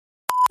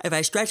If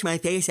I stretch my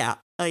face out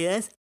like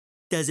this,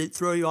 does it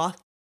throw you off?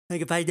 Like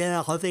if I did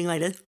a whole thing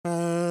like this?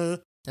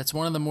 That's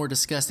one of the more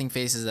disgusting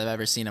faces I've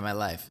ever seen in my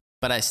life.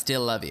 But I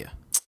still love you.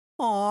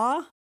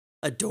 Aw.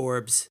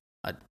 Adorbs.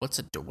 What's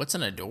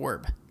an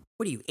adorb?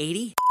 What are you,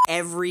 80?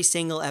 Every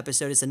single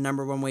episode is the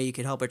number one way you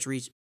could help us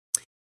reach.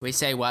 We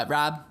say what,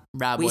 Rob?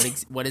 Rob, what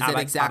is it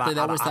exactly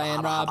that we're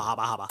saying,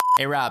 Rob?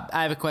 Hey, Rob,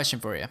 I have a question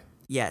for you.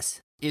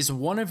 Yes. Is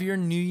one of your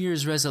New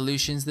Year's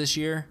resolutions this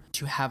year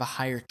to have a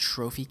higher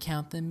trophy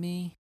count than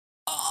me?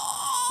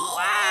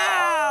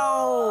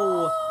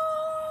 Wow!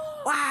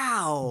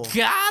 Wow!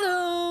 Got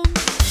him!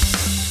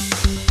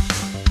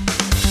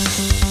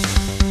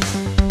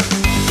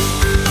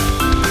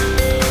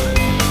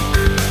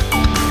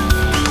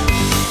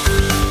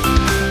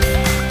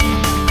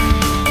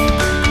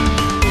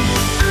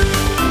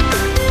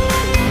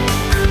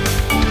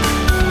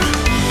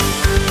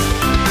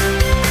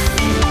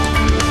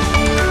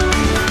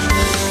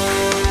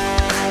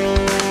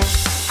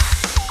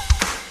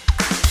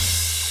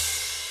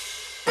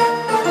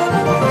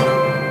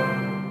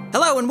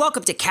 And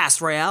welcome to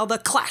Cast Royale, the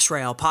Clash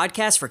Royale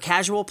podcast for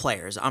casual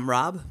players. I'm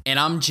Rob. And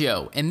I'm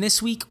Joe. And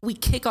this week, we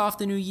kick off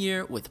the new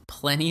year with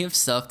plenty of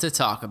stuff to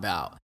talk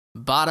about.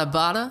 Bada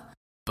bada,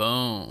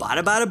 boom.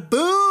 Bada bada,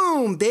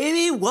 boom,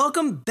 baby.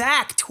 Welcome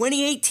back,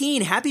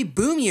 2018. Happy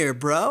boom year,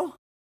 bro.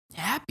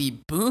 Happy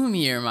boom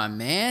year, my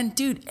man.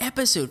 Dude,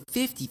 episode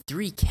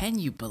 53, can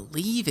you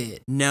believe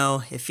it?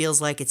 No, it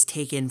feels like it's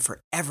taken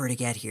forever to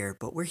get here,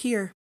 but we're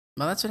here.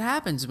 Well, that's what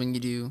happens when you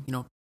do,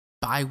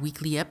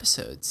 bi-weekly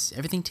episodes.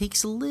 Everything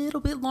takes a little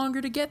bit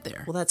longer to get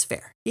there. Well, that's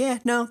fair. Yeah,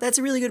 no, that's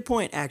a really good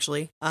point,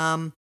 actually.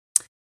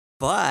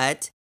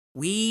 But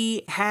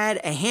we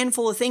had a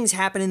handful of things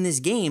happen in this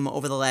game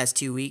over the last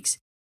 2 weeks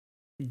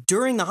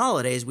during the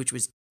holidays, which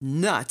was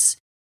nuts.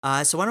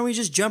 So why don't we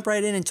just jump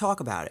right in and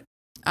talk about it?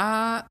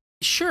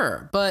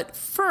 Sure. But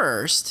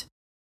first,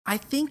 I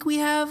think we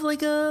have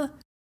like a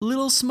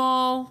little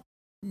small,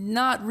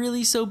 not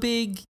really so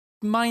big,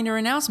 minor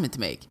announcement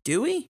to make.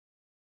 Do we?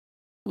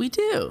 We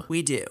do.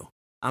 We do.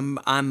 I'm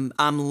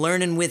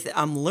learning with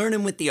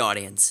the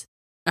audience.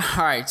 All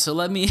right, so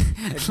let me.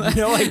 I have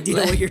no idea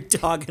what you're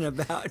talking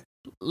about.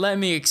 Let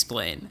me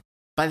explain.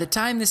 By the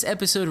time this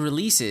episode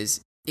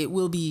releases, it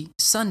will be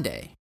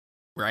Sunday,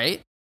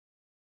 right?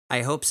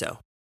 I hope so.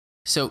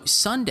 So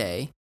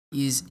Sunday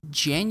is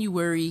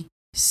January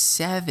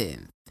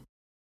 7th.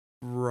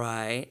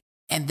 Right.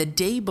 And the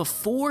day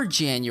before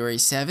January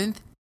 7th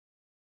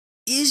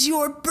is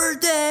your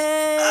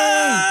birthday!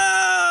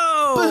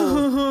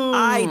 Boom.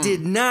 I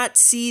did not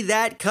see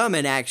that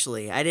coming,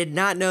 actually. I did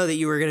not know that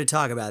you were going to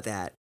talk about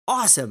that.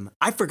 Awesome.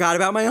 I forgot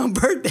about my own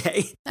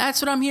birthday.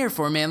 That's what I'm here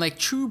for, man. Like,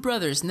 true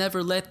brothers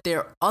never let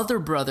their other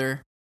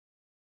brother...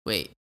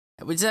 Wait,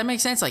 does that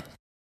make sense? Like,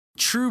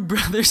 true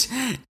brothers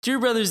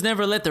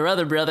never let their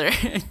other brother...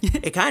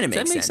 It kind of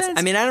makes sense.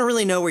 I mean, I don't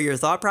really know where your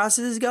thought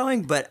process is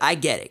going, but I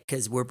get it,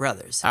 because we're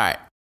brothers. All right.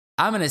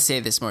 I'm going to say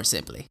this more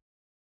simply.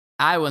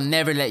 I will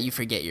never let you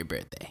forget your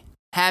birthday.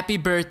 Happy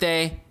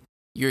birthday.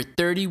 You're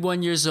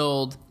 31 years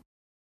old.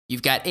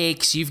 You've got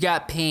aches. You've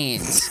got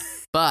pains.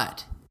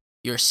 But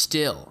you're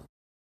still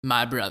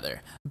my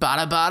brother.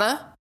 Bada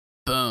bada,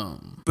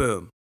 boom.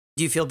 Boom.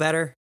 Do you feel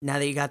better now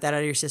that you got that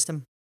out of your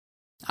system?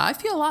 I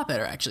feel a lot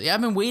better, actually.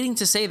 I've been waiting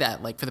to say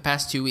that for the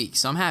past 2 weeks,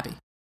 so I'm happy.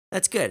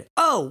 That's good.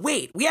 Oh,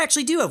 wait. We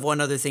actually do have one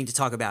other thing to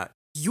talk about.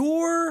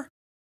 You're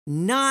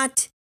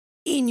not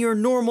in your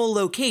normal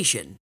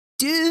location.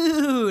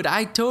 Dude,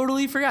 I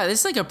totally forgot. This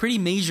is like a pretty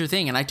major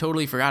thing, and I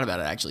totally forgot about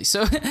it, actually.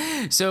 So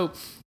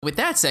with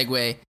that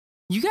segue,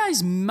 you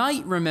guys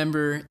might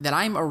remember that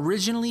I'm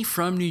originally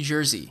from New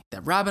Jersey,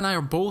 that Rob and I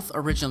are both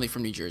originally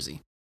from New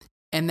Jersey,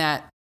 and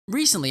that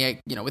recently,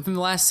 within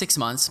the last 6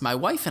 months, my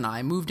wife and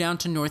I moved down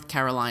to North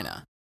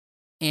Carolina.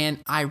 And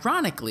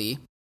ironically,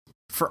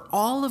 for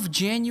all of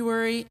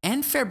January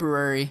and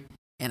February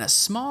and a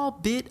small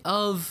bit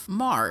of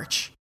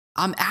March,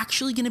 I'm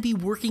actually going to be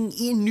working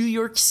in New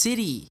York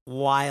City.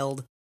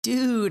 Wild.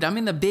 Dude, I'm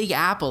in the Big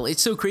Apple.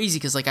 It's so crazy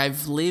because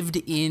I've lived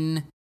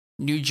in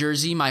New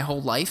Jersey my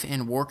whole life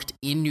and worked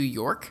in New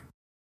York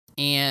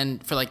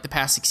and for the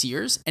past 6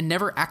 years and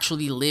never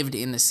actually lived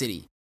in the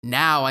city.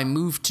 Now I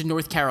moved to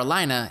North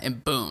Carolina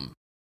and boom,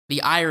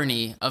 the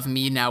irony of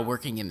me now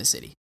working in the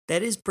city.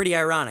 That is pretty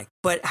ironic.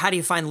 But how do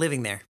you find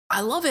living there?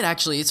 I love it,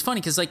 actually. It's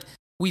funny because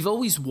we've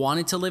always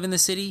wanted to live in the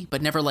city,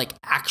 but never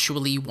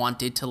actually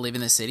wanted to live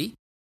in the city.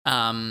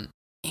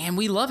 And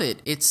we love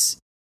it. It's,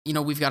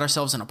 we've got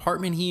ourselves an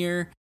apartment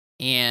here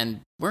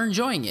and we're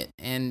enjoying it.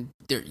 And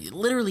there,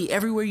 literally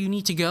everywhere you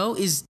need to go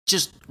is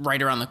just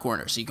right around the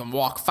corner. So you can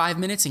walk 5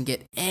 minutes and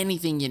get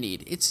anything you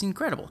need. It's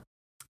incredible.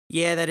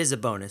 Yeah, that is a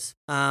bonus.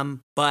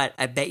 But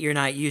I bet you're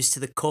not used to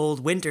the cold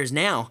winters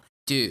now.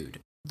 Dude,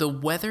 the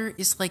weather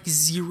is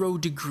 0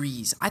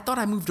 degrees. I thought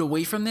I moved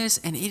away from this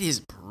and it is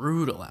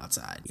brutal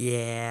outside.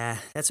 Yeah,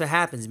 that's what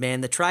happens,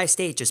 man. The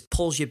tri-state just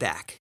pulls you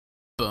back.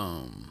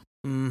 Boom.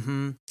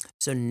 Mm-hmm.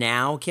 So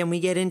now can we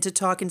get into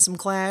talking some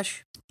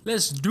Clash?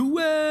 Let's do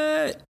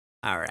it!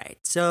 All right.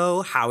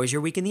 So how was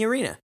your week in the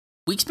arena?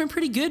 Week's been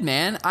pretty good,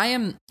 man. I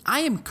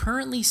am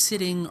currently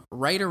sitting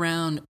right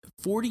around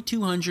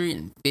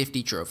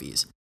 4,250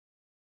 trophies.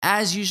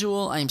 As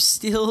usual, I'm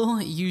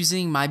still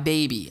using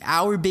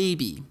our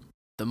baby,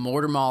 the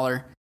Mortar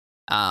Mauler.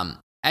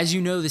 As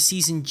you know, the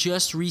season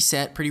just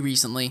reset pretty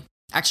recently.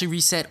 Actually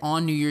reset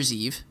on New Year's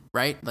Eve,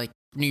 right? Like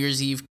New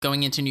Year's Eve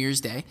going into New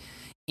Year's Day.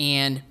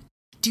 And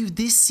dude,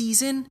 this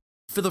season,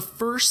 for the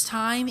first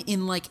time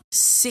in like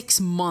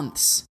 6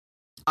 months,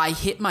 I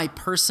hit my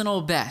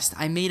personal best.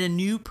 I made a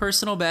new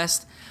personal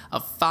best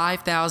of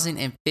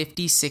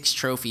 5,056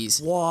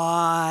 trophies.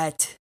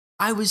 What?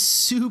 I was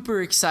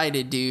super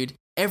excited, dude.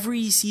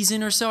 Every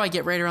season or so, I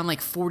get right around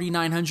like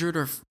 4,900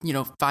 or,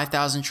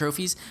 5,000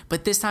 trophies.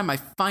 But this time, I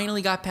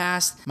finally got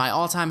past my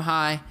all-time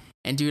high.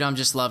 And dude, I'm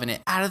just loving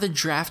it. Out of the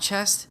draft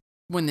chest,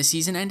 when the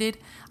season ended,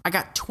 I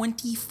got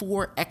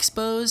 24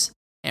 Expos.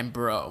 And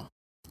bro,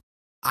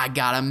 I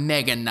got a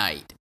Mega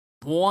Knight.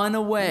 One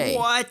away.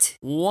 What?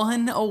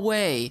 One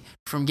away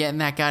from getting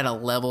that guy to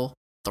level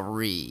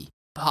 3.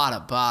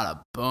 Bada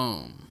bada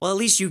boom. Well, at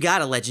least you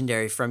got a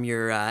legendary from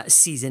your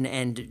season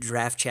end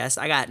draft chest.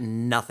 I got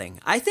nothing.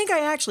 I think I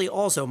actually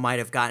also might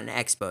have gotten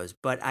Expos,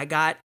 but I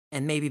got,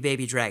 and maybe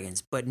Baby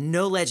Dragons, but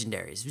no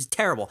legendaries. It was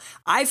terrible.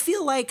 I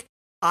feel like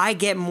I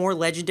get more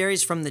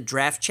legendaries from the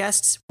draft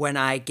chests when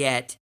I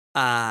get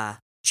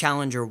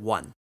Challenger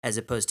 1 as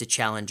opposed to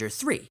Challenger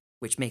 3,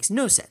 which makes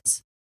no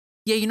sense.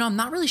 Yeah, I'm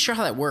not really sure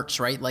how that works,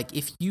 right? Like,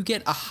 if you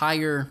get a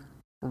higher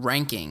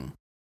ranking,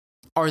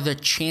 are the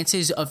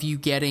chances of you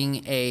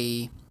getting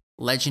a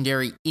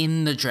legendary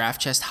in the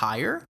draft chest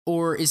higher?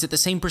 Or is it the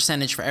same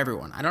percentage for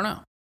everyone? I don't know.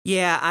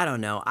 Yeah, I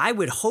don't know. I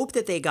would hope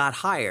that they got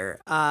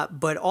higher.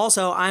 But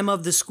also, I'm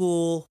of the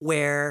school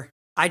where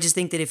I just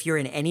think that if you're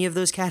in any of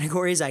those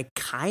categories, I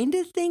kind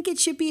of think it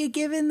should be a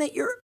given that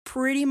you're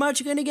pretty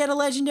much going to get a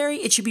legendary.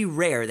 It should be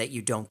rare that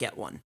you don't get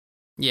one.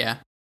 Yeah.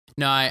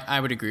 No, I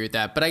would agree with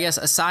that. But I guess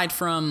aside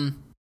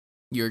from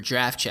your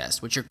draft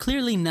chest, which you're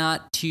clearly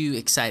not too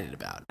excited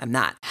about. I'm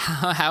not.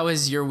 How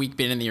has your week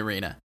been in the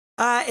arena?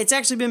 It's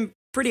actually been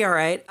pretty all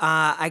right.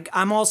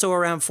 I'm also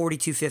around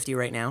 4,250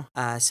 right now.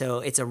 So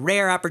it's a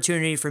rare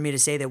opportunity for me to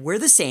say that we're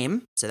the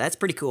same. So that's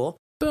pretty cool.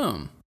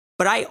 Boom.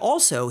 But I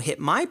also hit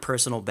my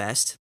personal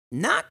best,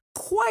 not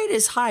quite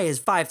as high as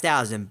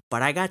 5,000,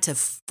 but I got to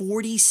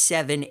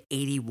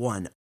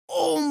 4,781,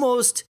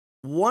 almost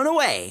one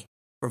away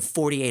from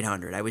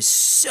 4,800. I was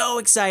so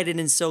excited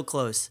and so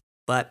close,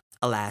 but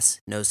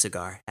alas, no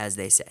cigar, as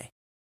they say.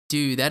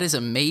 Dude, that is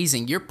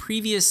amazing. Your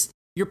previous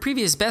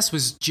best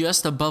was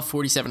just above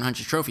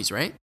 4,700 trophies,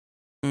 right?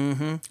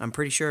 Mm-hmm. I'm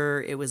pretty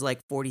sure it was like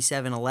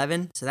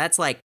 4,711. So that's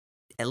like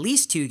at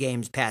least 2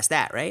 games past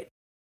that, right?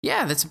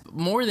 Yeah, that's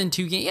more than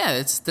 2 games. Yeah,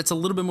 that's a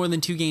little bit more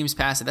than 2 games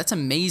past it. That's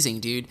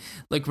amazing, dude.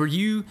 Like,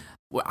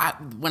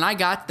 when I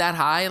got that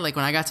high, like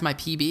when I got to my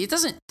PB, it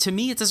doesn't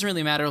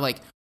really matter like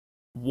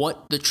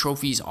what the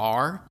trophies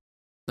are.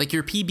 Like,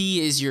 your PB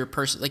is your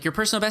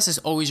personal best is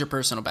always your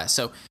personal best.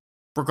 So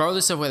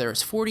regardless of whether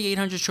it's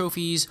 4,800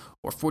 trophies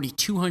or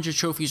 4,200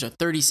 trophies or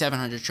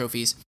 3,700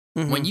 trophies,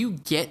 when you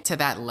get to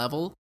that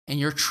level and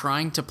you're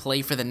trying to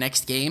play for the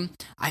next game,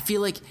 I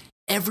feel like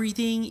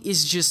everything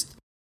is just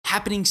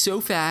happening so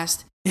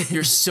fast.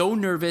 You're so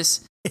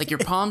nervous. Like, your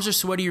palms are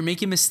sweaty. You're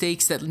making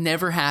mistakes that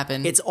never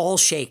happen. It's all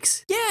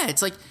shakes. Yeah,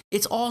 it's like,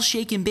 it's all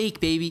shake and bake,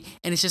 baby.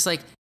 And it's just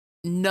like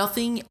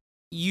nothing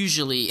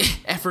usually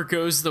ever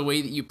goes the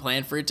way that you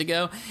plan for it to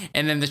go.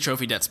 And then the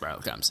trophy death spiral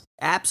comes.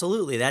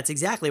 Absolutely. That's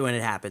exactly when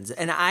it happens.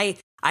 And I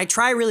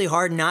try really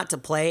hard not to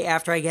play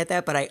after I get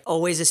that, but I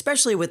always,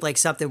 especially with like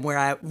something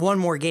where one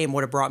more game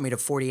would have brought me to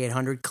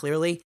 4,800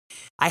 clearly,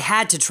 I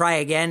had to try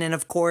again. And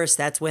of course,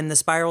 that's when the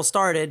spiral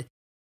started.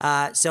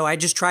 So I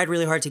just tried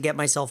really hard to get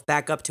myself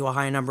back up to a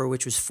high number,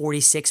 which was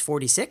 46.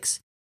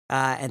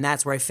 And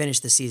that's where I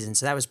finished the season.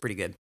 So that was pretty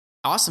good.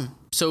 Awesome.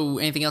 So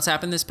anything else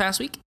happened this past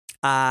week?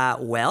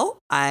 Well,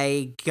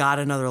 I got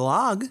another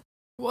log.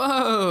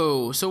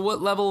 Whoa. So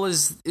what level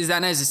is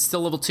that? Is it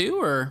still level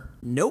 2 or?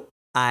 Nope.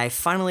 I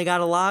finally got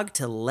a log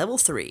to level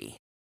 3.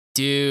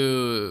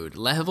 Dude,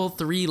 level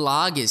 3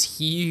 log is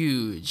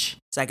huge.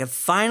 So I could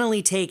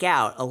finally take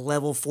out a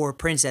level 4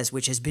 princess,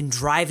 which has been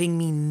driving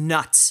me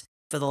nuts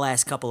for the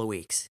last couple of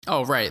weeks.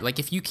 Oh, right. Like,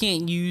 if you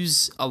can't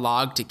use a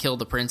log to kill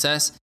the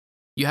princess,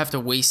 you have to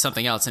waste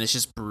something else, and it's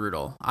just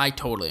brutal. I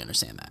totally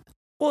understand that.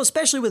 Well,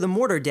 especially with a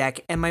mortar deck,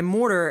 and my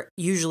mortar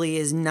usually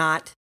is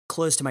not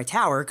close to my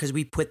tower because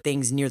we put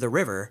things near the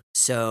river.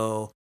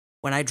 So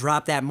when I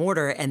drop that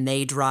mortar and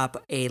they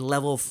drop a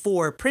level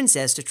 4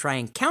 princess to try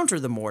and counter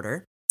the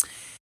mortar,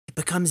 it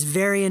becomes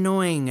very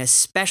annoying,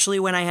 especially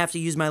when I have to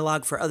use my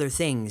log for other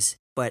things,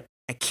 but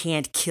I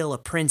can't kill a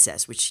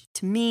princess, which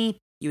to me,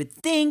 you would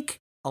think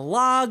a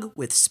log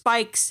with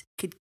spikes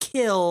could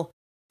kill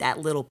that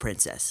little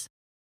princess.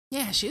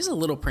 Yeah, she is a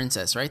little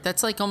princess, right?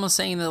 That's like almost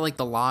saying that like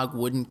the log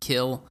wouldn't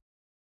kill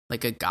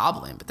like a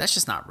goblin, but that's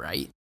just not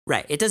right.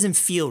 Right. It doesn't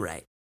feel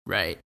right.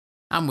 Right.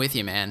 I'm with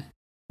you, man.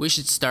 We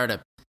should start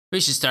a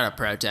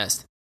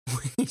protest.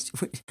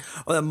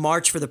 Or a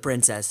march for the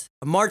princess.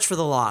 A march for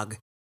the log.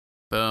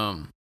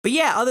 Boom. But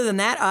yeah, other than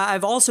that,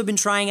 I've also been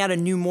trying out a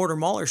new Mortar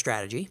Mauler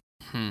strategy.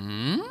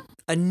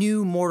 A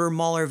new Mortar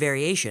Mauler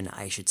variation,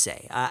 I should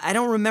say. I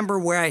don't remember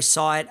where I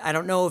saw it. I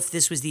don't know if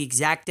this was the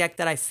exact deck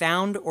that I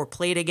found or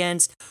played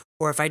against,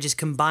 or if I just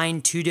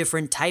combined two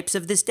different types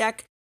of this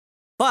deck.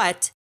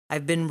 But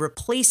I've been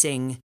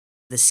replacing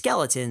the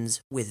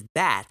skeletons with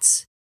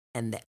bats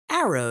and the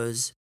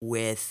arrows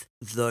with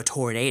the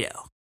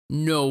tornado.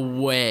 No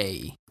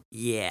way.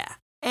 Yeah.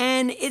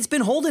 And it's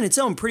been holding its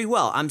own pretty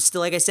well. I'm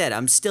still, like I said,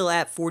 I'm still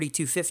at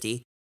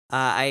 4,250.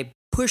 I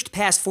pushed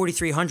past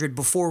 4,300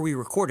 before we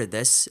recorded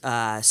this.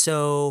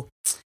 So,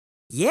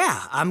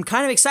 yeah, I'm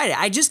kind of excited.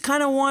 I just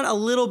kind of want a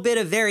little bit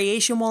of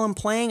variation while I'm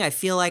playing. I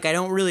feel like I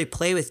don't really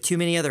play with too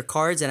many other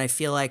cards, and I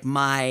feel like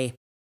my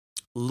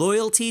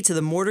loyalty to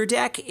the Mortar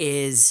deck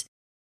is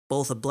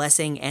both a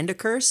blessing and a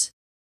curse.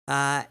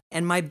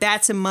 And my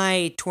bats and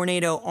my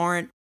tornado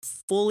aren't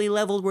fully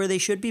leveled where they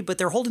should be, but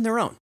they're holding their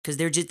own because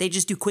they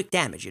just do quick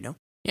damage, you know?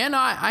 Yeah, no,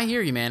 I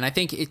hear you, man. I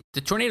think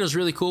the tornado is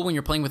really cool when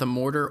you're playing with a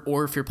mortar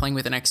or if you're playing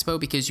with an expo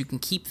because you can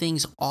keep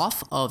things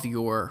off of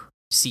your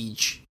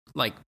siege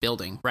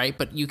building, right?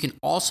 But you can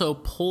also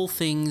pull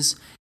things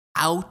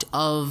out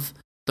of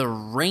the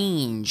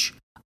range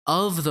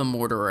of the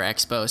mortar or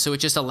expo, so it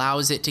just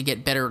allows it to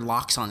get better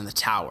locks on the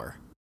tower.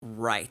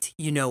 Right.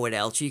 You know what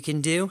else you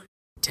can do?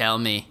 Tell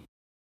me.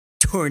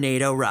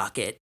 Tornado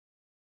Rocket.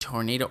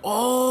 Tornado.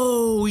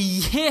 Oh,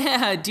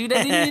 yeah, dude,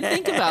 I didn't even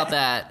think about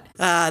that.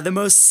 The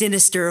most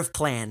sinister of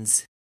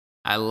plans.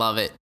 I love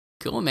it.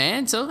 Cool,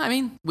 man. So, I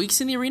mean,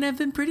 weeks in the arena have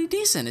been pretty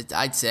decent,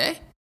 I'd say.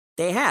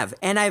 They have.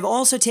 And I've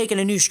also taken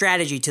a new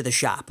strategy to the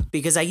shop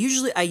because I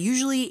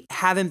usually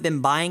haven't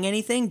been buying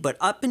anything, but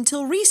up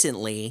until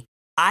recently,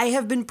 I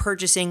have been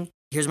purchasing.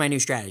 Here's my new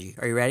strategy.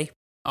 Are you ready?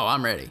 Oh,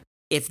 I'm ready.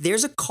 If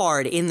there's a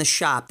card in the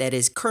shop that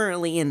is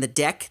currently in the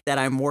deck that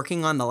I'm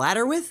working on the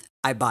ladder with,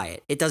 I buy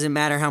it. It doesn't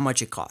matter how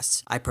much it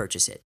costs. I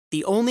purchase it.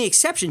 The only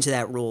exception to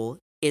that rule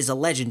is a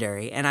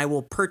legendary, and I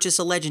will purchase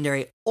a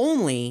legendary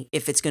only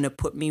if it's going to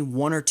put me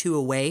one or two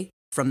away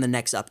from the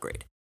next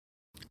upgrade.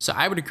 So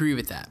I would agree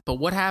with that. But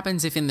what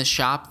happens if in the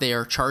shop they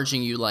are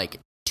charging you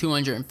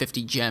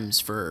 250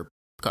 gems for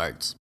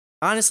cards?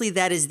 Honestly,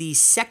 that is the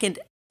second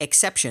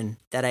exception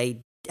that I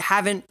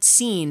haven't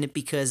seen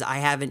because I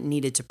haven't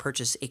needed to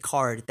purchase a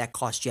card that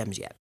costs gems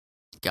yet.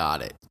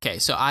 Got it. Okay,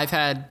 so I've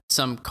had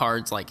some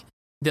cards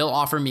they'll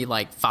offer me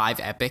 5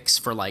 epics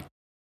for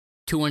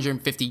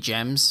 250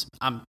 gems.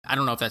 I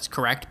don't know if that's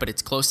correct, but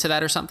it's close to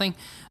that or something.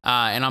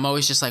 And I'm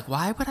always just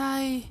why would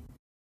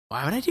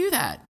I do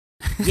that?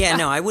 Yeah,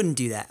 no, I wouldn't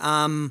do that.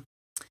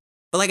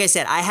 But like I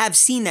said, I have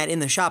seen that in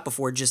the shop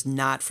before, just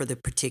not for the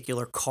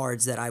particular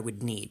cards that I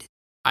would need.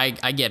 I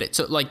get it.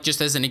 So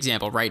just as an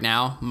example, right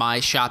now, my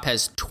shop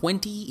has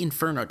 20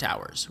 Inferno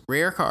Towers,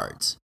 rare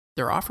cards.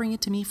 They're offering it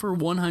to me for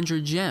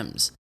 100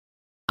 gems.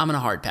 I'm going to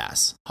hard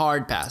pass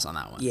on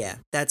that one. Yeah,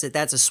 that's it.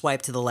 That's a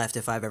swipe to the left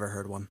if I've ever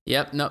heard one.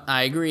 Yep, no,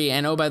 I agree.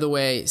 And oh, by the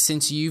way,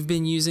 since you've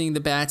been using the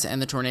bats and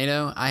the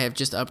tornado, I have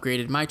just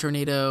upgraded my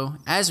tornado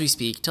as we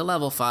speak to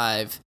level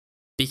 5.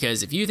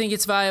 Because if you think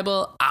it's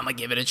viable, I'm going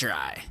to give it a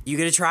try. You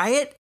going to try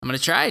it? I'm going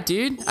to try it,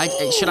 dude.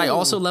 Should I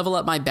also level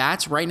up my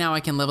bats? Right now, I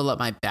can level up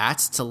my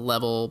bats to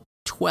level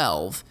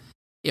 12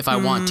 if I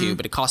want to,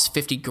 but it costs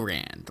 50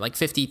 grand,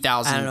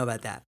 50,000. I don't know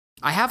about that.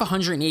 I have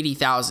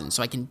 180,000,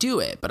 so I can do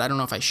it, but I don't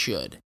know if I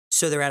should.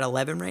 So they're at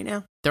 11 right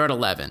now? They're at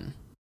 11.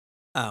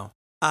 Oh.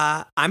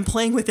 I'm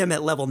playing with them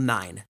at level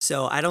 9,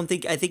 so I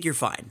think you're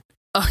fine.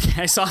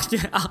 Okay, so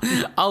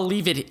I'll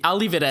leave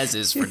it as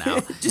is for now.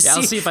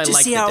 I'll see if I like the deck.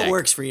 Just see how it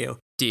works for you.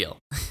 Deal.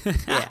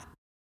 Yeah.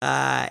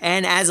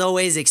 And as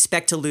always,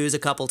 expect to lose a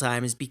couple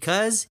times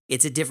because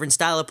it's a different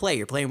style of play.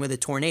 You're playing with a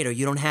tornado.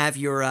 You don't have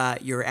your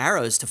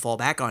arrows to fall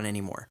back on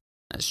anymore.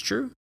 That's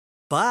true.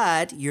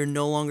 But you're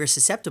no longer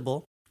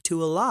susceptible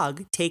to a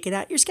log taking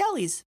out your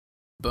skellies.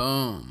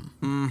 Boom.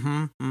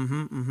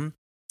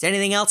 Does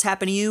anything else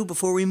happen to you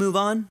before we move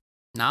on?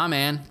 Nah,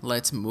 man.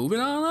 Let's move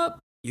it on up.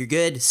 You're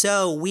good.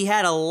 So we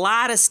had a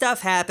lot of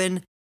stuff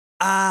happen.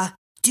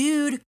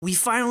 Dude, we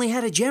finally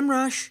had a gem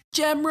rush.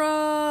 Gem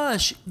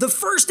rush! The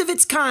first of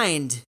its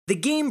kind. The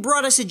game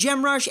brought us a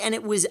gem rush, and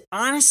it was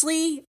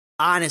honestly,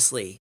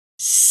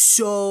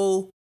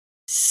 so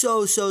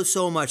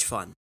much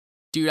fun.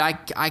 Dude,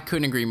 I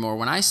couldn't agree more.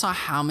 When I saw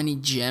how many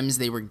gems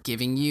they were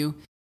giving you,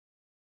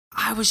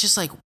 I was just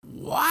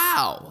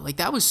wow.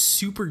 That was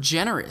super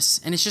generous.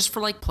 And it's just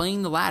for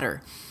playing the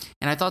ladder.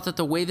 And I thought that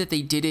the way that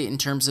they did it in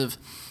terms of,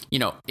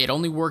 it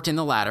only worked in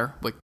the ladder,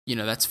 but,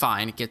 that's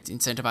fine. It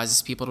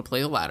incentivizes people to play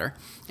the ladder.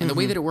 And the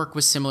way that it worked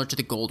was similar to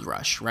the Gold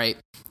Rush, right?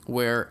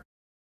 Where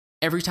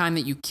every time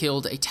that you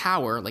killed a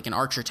tower, like an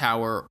Archer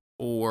Tower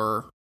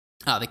or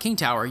the King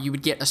Tower, you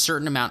would get a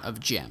certain amount of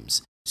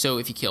gems. So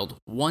if you killed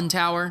one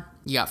tower,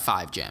 you got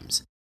 5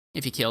 gems.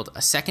 If you killed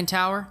a second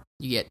tower,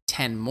 you get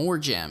 10 more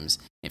gems.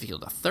 If you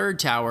killed a third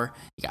tower,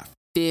 you got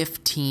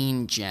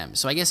 15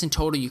 gems. So I guess in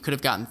total, you could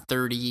have gotten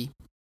 30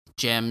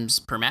 gems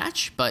per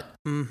match, but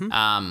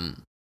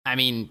I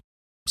mean,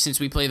 since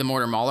we play the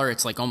Mortar Mauler,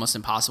 it's like almost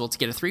impossible to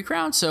get a 3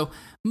 crown. So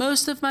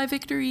most of my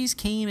victories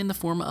came in the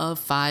form of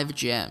 5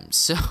 gems.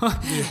 So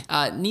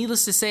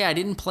needless to say, I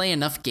didn't play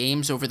enough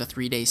games over the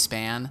 3-day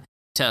span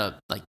to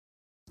like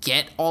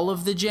get all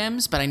of the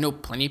gems, but I know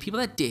plenty of people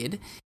that did,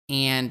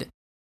 and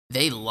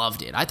they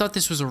loved it. I thought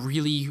this was a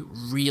really,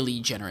 really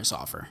generous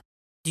offer.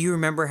 Do you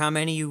remember how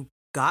many you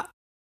got?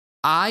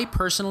 I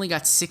personally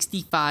got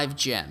 65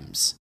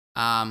 gems.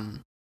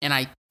 And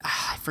I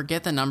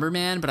forget the number,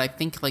 man, but I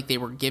think like they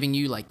were giving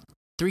you like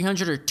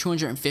 300 or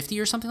 250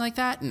 or something like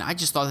that, and I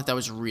just thought that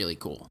was really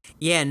cool.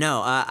 Yeah,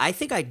 no, I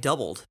think I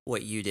doubled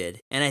what you did,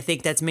 and I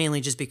think that's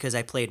mainly just because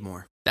I played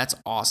more. That's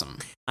awesome.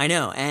 I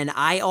know, and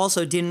I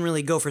also didn't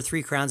really go for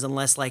 3 crowns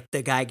unless like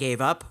the guy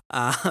gave up,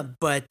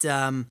 but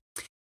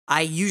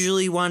I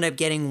usually wound up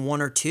getting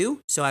 1 or 2,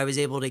 so I was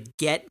able to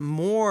get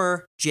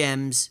more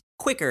gems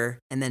quicker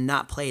and then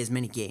not play as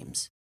many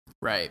games.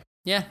 Right.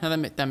 Yeah, no,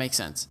 that makes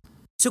sense.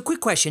 So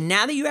quick question,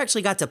 now that you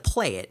actually got to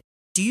play it,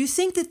 do you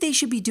think that they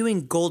should be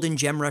doing golden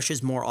gem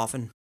rushes more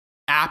often?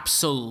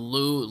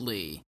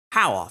 Absolutely.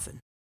 How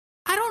often?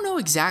 I don't know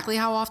exactly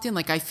how often.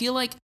 Like I feel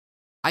like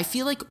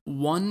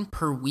 1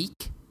 per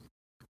week.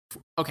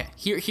 Okay,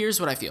 here's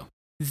what I feel.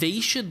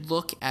 They should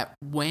look at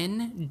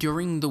when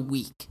during the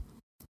week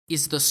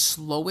is the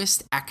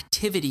slowest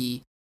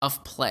activity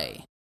of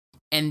play.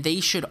 And they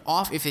should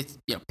if it's,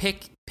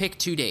 pick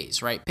 2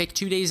 days, right? Pick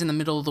 2 days in the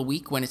middle of the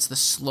week when it's the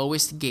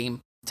slowest game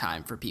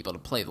time for people to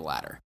play the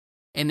ladder.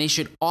 And they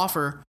should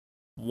offer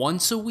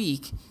once a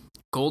week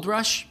Gold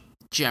Rush,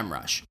 Gem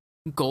Rush,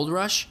 Gold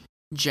Rush,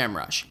 Gem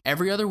Rush.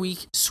 Every other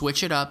week,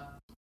 switch it up,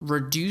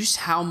 reduce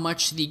how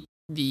much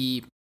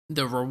the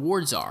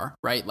rewards are,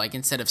 right? Like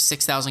instead of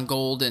 6,000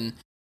 gold and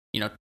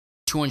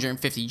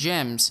 250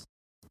 gems,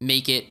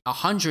 make it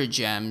 100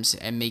 gems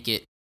and make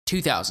it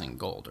 2,000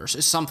 gold or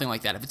something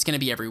like that if it's going to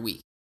be every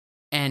week.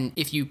 And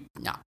if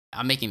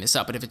I'm making this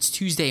up, but if it's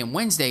Tuesday and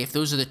Wednesday, if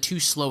those are the 2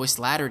 slowest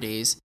ladder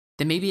days,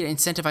 then maybe it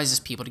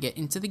incentivizes people to get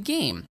into the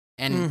game.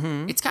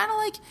 And it's kind of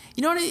like,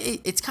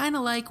 it's kind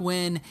of like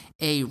when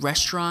a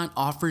restaurant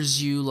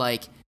offers you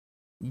like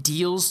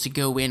deals to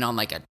go in on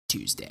like a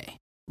Tuesday,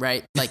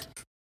 right? Like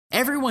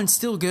everyone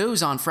still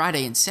goes on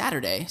Friday and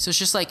Saturday. So it's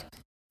just like,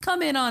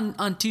 come in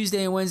on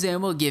Tuesday and Wednesday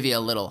and we'll give you a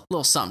little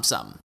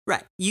something.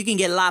 Right. You can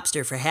get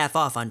lobster for half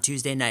off on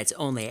Tuesday nights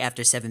only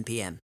after 7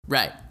 p.m.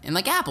 Right. And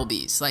like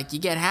Applebee's, like you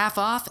get half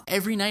off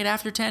every night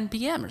after 10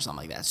 p.m. or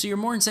something like that. So you're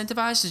more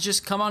incentivized to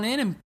just come on in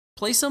and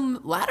play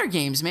some ladder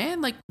games, man.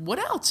 Like what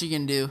else are you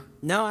going to do?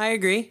 No, I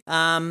agree.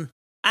 I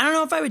don't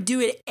know if I would do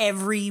it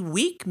every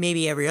week,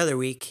 maybe every other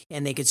week,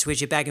 and they could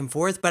switch it back and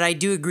forth, but I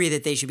do agree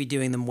that they should be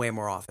doing them way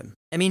more often.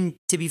 I mean,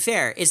 to be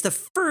fair, it's the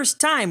first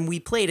time we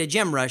played a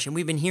gem rush, and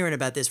we've been hearing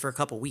about this for a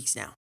couple weeks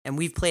now. And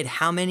we've played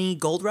how many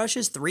gold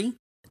rushes? 3?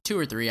 2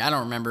 or 3, I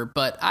don't remember,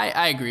 but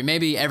I agree.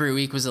 Maybe every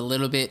week was a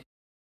little bit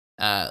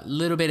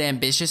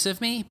ambitious of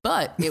me,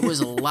 but it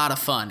was a lot of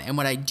fun. And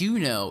what I do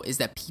know is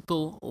that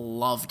people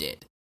loved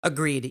it.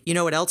 Agreed. You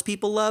know what else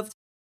people loved?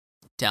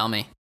 Tell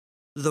me.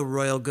 The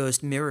Royal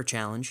Ghost Mirror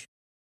Challenge.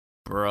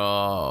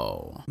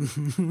 Bro.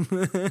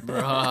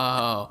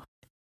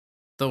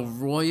 The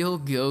Royal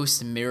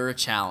Ghost Mirror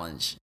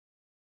Challenge.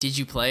 Did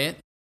you play it?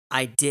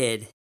 I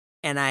did.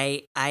 And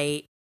I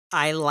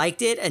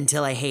liked it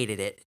until I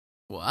hated it.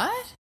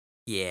 What?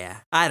 Yeah,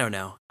 I don't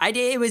know. I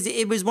did.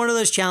 It was one of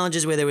those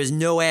challenges where there was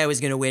no way I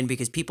was going to win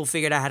because people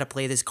figured out how to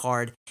play this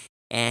card,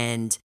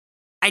 and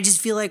I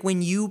just feel like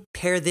when you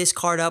pair this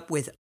card up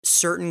with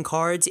certain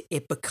cards,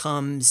 it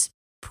becomes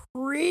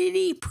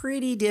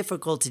pretty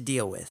difficult to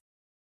deal with.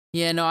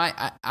 Yeah, no,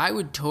 I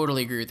would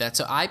totally agree with that.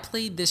 So I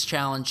played this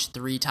challenge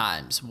 3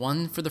 times,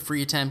 1 for the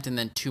free attempt and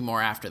then 2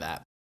 more after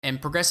that, and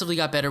progressively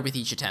got better with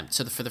each attempt.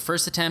 So for the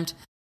first attempt,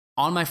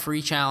 on my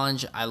free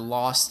challenge, I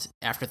lost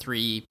after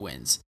 3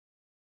 wins.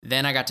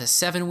 Then I got to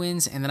 7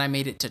 wins, and then I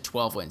made it to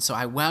 12 wins. So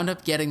I wound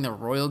up getting the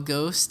Royal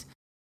Ghost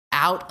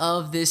out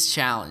of this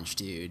challenge,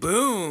 dude.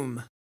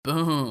 Boom.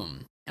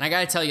 And I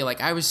gotta tell you, like,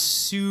 I was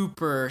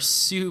super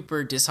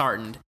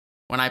disheartened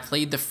when I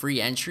played the free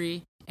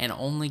entry and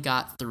only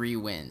got 3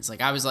 wins.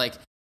 Like, I was like,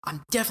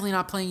 I'm definitely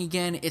not playing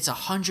again. It's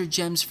 100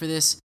 gems for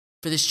this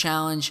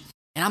challenge,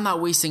 and I'm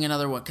not wasting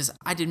another one because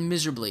I did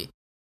miserably.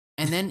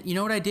 And then, you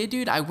know what I did,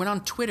 dude? I went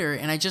on Twitter,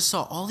 and I just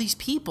saw all these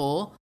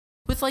people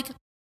with, like,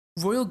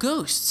 Royal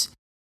Ghosts,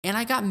 and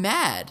I got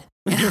mad.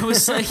 And I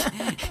was like,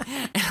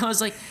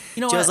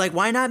 you know what? Joe's like,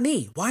 why not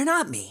me? Why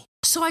not me?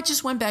 So I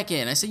just went back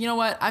in. I said, you know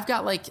what? I've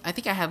got I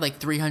think I had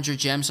 300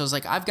 gems. So I was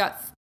like, I've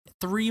got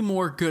 3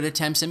 more good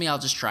attempts in me. I'll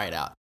just try it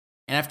out.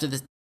 And after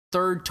the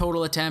 3rd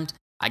total attempt,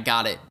 I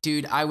got it.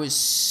 Dude, I was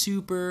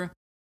super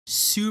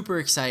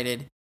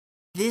excited.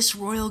 This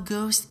Royal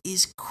Ghost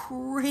is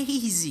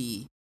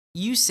crazy.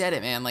 You said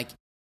it, man. Like,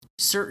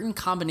 certain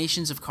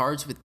combinations of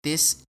cards with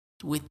this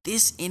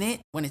in it,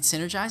 when it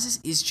synergizes,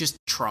 is just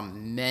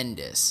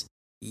tremendous.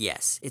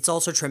 Yes, it's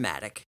also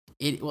traumatic.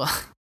 It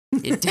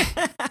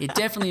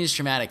definitely is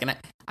traumatic. And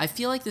I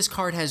feel like this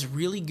card has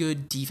really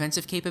good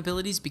defensive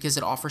capabilities because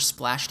it offers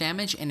splash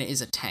damage and it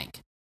is a tank.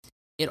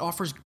 It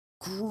offers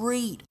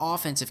great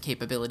offensive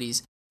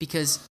capabilities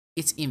because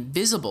it's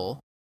invisible,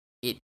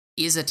 it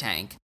is a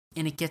tank,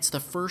 and it gets the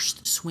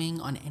first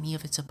swing on any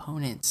of its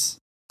opponents.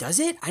 Does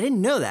it? I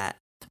didn't know that.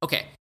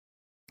 Okay,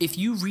 if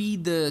you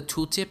read the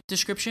tooltip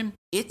description,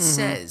 it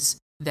says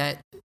that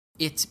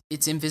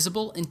it's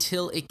invisible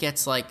until it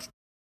gets like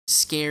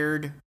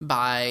scared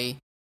by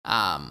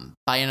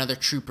another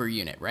trooper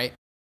unit, right?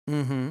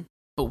 Mm-hmm.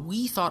 But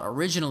we thought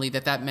originally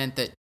that meant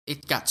that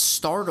it got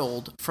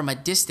startled from a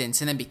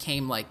distance and then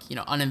became like,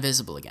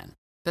 uninvisible again.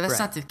 But that's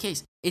not the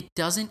case. It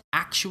doesn't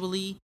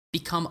actually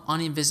become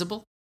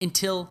uninvisible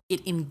until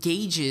it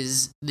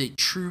engages the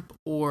troop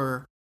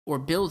or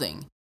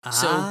building.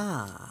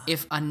 So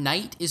if a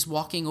knight is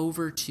walking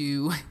over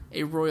to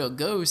a royal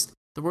ghost,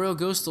 the royal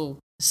ghost will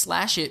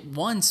slash it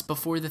once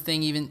before the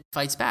thing even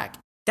fights back.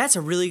 That's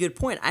a really good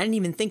point. I didn't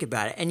even think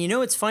about it. And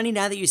it's funny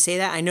now that you say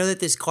that. I know that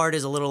this card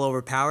is a little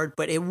overpowered,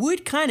 but it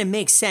would kind of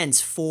make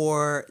sense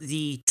for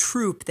the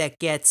troop that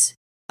gets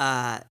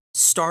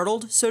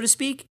startled, so to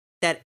speak,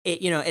 that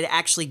it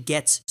actually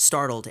gets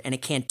startled and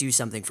it can't do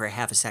something for a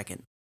half a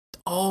second.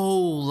 Oh,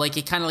 like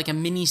it kind of like a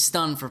mini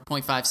stun for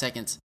 0.5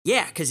 seconds.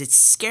 Yeah, because it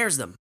scares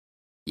them.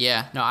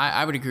 Yeah, no,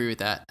 I would agree with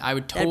that. I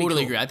would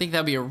totally agree. I think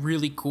that'd be a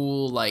really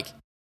cool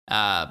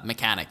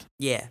mechanic.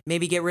 Yeah,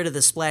 maybe get rid of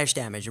the splash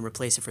damage and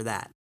replace it for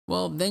that.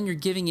 Well, then you're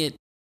giving it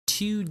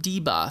 2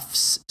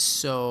 debuffs,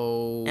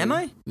 so... Am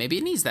I? Maybe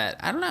it needs that.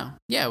 I don't know.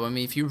 Yeah, well, I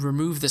mean, if you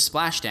remove the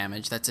splash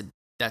damage, that's a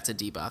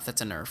debuff.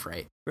 That's a nerf,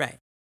 right? Right.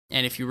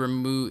 And if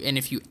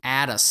you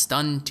add a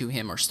stun to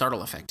him or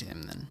startle effect to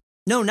him, then...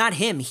 No, not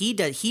him. He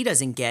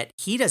doesn't get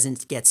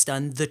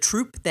stunned. The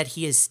troop that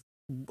he is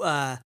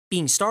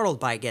being startled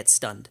by gets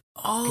stunned.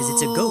 Oh. Because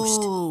it's a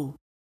ghost.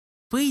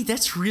 Wait,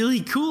 that's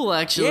really cool,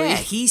 actually. Yeah,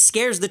 he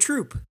scares the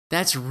troop.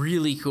 That's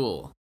really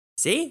cool.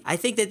 See? I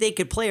think that they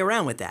could play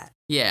around with that.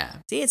 Yeah.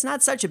 See, it's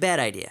not such a bad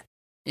idea.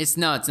 It's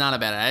not a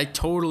bad idea. I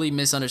totally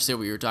misunderstood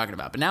what you were talking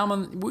about. But now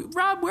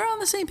Rob, we're on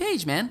the same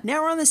page, man.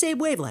 Now we're on the same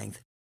wavelength.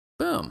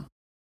 Boom.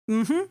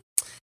 Mm-hmm.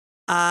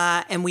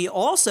 And we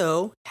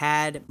also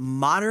had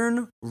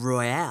Modern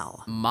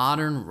Royale.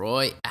 Modern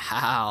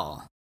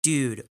Royale.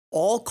 Dude,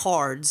 all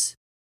cards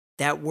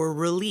that were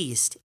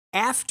released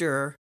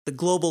after the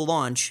global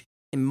launch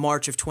in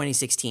March of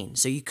 2016.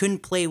 So you couldn't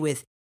play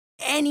with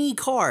any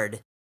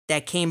card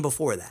that came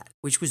before that,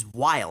 which was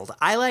wild.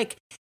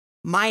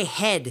 My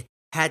head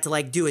had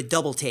to do a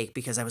double take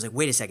because I was like,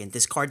 wait a second,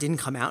 this card didn't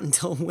come out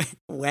until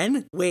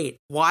when? Wait,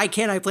 why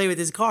can't I play with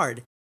this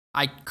card?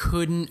 I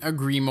couldn't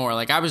agree more.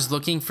 I was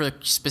looking for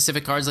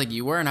specific cards like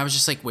you were, and I was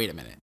just like, wait a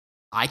minute.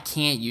 I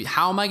can't use...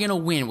 How am I going to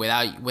win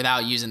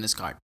without using this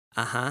card?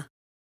 Uh-huh.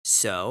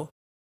 So,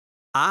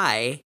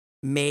 I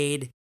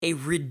made a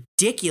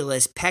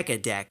ridiculous P.E.K.K.A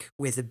deck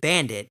with a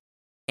bandit,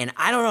 and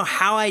I don't know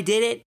how I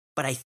did it,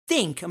 but I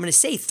think, I'm going to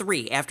say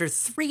 3, after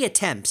 3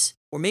 attempts,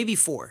 or maybe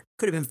 4,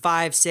 could have been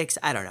 5, 6,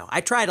 I don't know.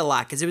 I tried a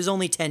lot because it was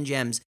only 10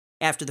 gems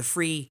after the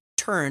free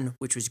turn,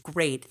 which was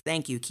great.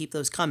 Thank you. Keep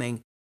those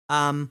coming.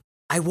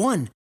 I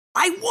won!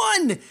 I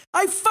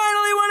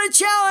finally won a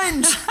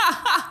challenge!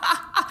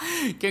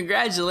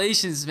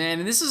 Congratulations, man.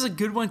 And this was a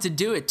good one to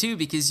do it, too,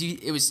 because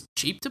it was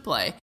cheap to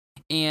play.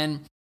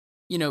 And,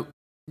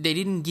 they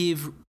didn't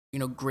give,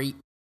 great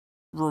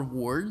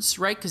rewards,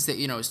 right? Because,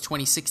 it was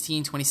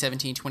 2016,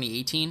 2017,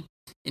 2018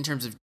 in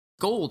terms of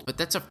gold. But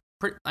that's at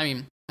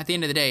the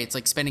end of the day, it's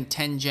like spending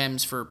 10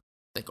 gems for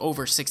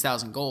over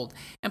 6,000 gold.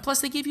 And plus,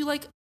 they give you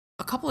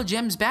a couple of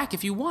gems back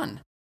if you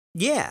won.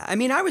 Yeah,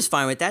 I was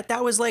fine with that.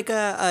 That was like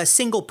a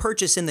single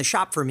purchase in the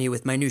shop for me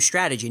with my new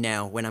strategy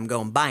now when I'm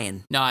going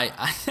buying. No,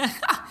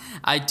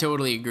 I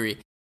totally agree.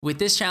 With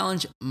this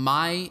challenge,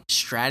 my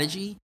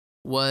strategy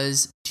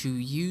was to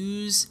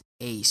use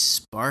a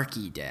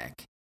Sparky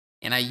deck.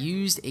 And I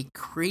used a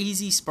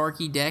crazy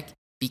Sparky deck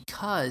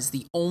because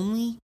the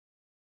only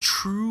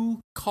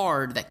true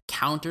card that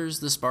counters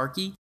the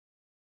Sparky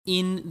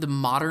in the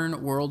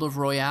modern world of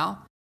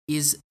Royale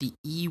is the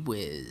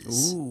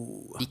E-Wiz.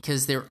 Ooh.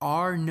 Because there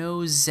are no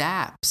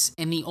zaps.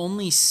 And the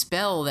only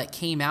spell that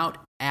came out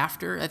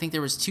after, I think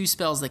there was 2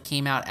 spells that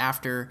came out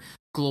after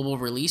global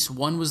release.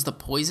 One was the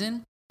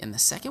Poison, and the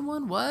second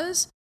one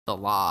was the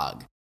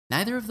Log.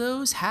 Neither of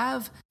those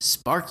have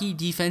Sparky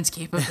defense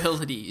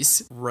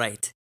capabilities.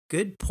 Right.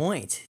 Good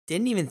point.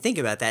 Didn't even think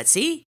about that.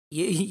 See?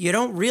 You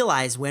don't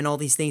realize when all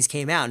these things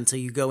came out until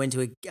you go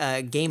into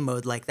a game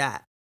mode like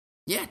that.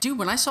 Yeah, dude,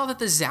 when I saw that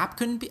the Zap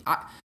couldn't be...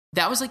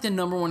 that was the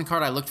number 1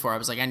 card I looked for. I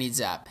was like, I need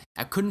Zap.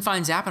 I couldn't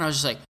find Zap, and I was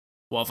just like,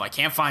 well, if I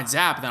can't find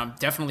Zap, then I'm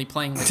definitely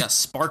playing a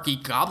Sparky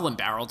Goblin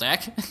Barrel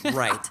deck.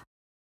 Right.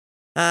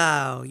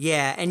 Oh,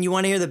 yeah. And you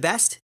want to hear the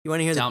best? You want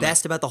to hear the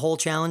best about the whole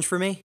challenge for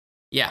me?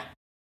 Yeah.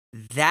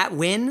 That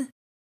win,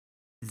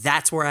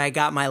 that's where I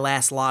got my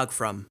last log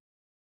from.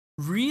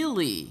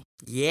 Really?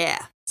 Yeah.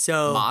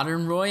 So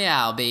Modern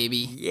Royale, baby.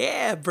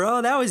 Yeah,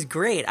 bro, that was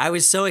great. I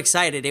was so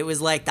excited. It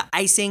was like the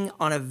icing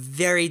on a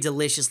very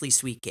deliciously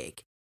sweet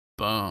cake.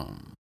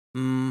 Boom.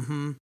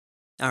 Mm-hmm.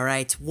 All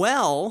right.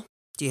 Well,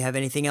 do you have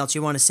anything else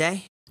you want to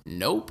say?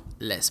 Nope.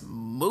 Let's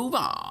move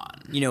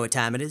on. You know what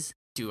time it is?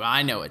 do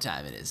I know what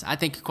time it is? I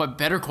think a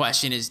better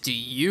question is, do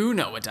you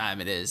know what time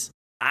it is?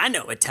 I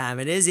know what time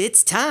it is.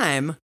 It's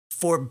time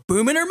for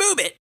Boom It or Move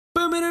It.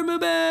 Boom it or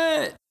move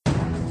it!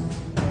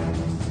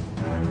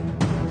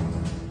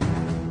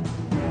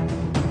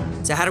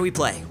 So how do we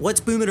play? What's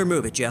Boom It or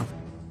Move It, Joe?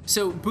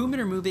 So, Boom It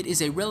or Move It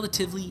is a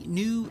relatively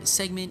new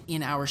segment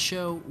in our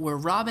show where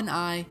Rob and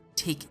I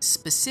take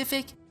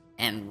specific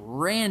and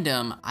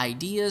random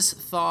ideas,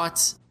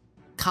 thoughts,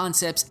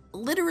 concepts,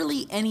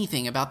 literally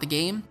anything about the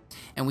game,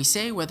 and we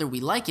say whether we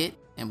like it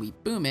and we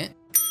boom it,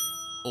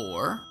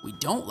 or we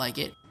don't like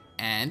it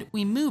and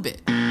we move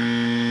it.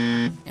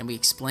 And we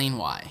explain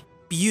why.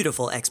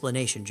 Beautiful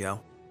explanation,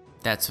 Joe.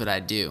 That's what I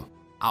do.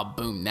 I'll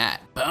boom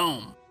that.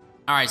 Boom.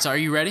 All right, so are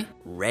you ready?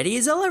 Ready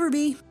as I'll ever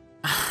be.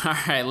 All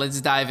right, let's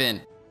dive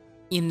in.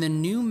 In the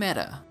new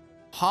meta,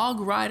 Hog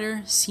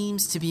Rider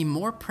seems to be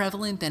more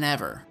prevalent than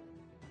ever.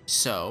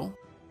 So,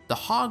 the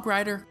Hog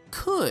Rider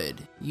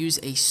could use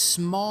a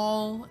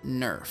small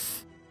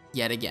nerf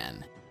yet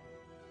again.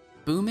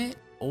 Boom it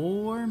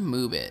or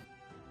move it.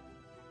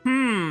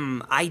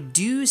 I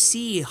do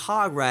see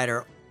Hog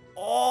Rider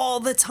all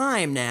the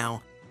time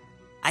now.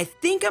 I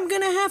think I'm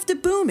gonna have to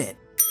boom it.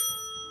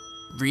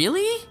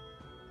 Really?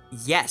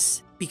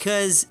 Yes,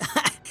 because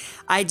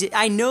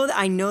I know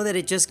that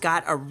it just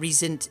got a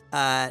recent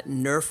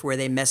nerf where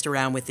they messed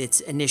around with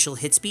its initial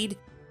hit speed,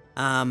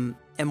 and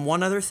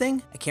one other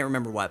thing, I can't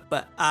remember what,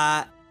 but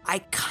I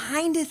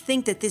kind of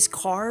think that this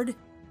card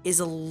is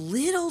a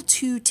little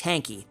too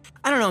tanky.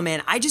 I don't know,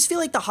 man. I just feel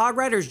like the Hog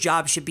Rider's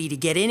job should be to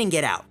get in and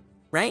get out,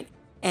 right?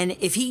 And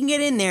if he can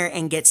get in there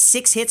and get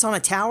 6 hits on a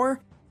tower,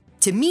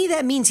 to me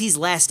that means he's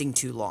lasting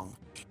too long.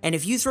 And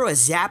if you throw a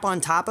zap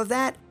on top of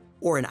that,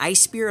 or an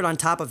Ice Spirit on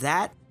top of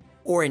that,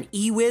 or an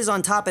E-Wiz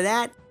on top of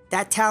that,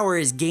 that tower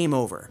is game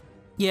over.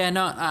 Yeah,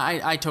 no,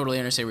 I totally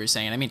understand what you're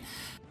saying. I mean,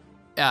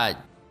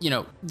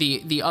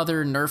 the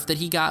other nerf that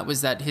he got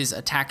was that his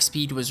attack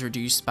speed was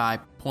reduced by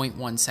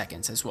 0.1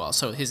 seconds as well.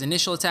 So his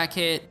initial attack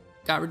hit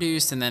got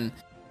reduced, and then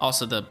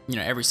also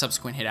every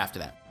subsequent hit after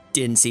that.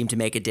 Didn't seem to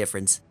make a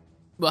difference.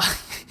 Well,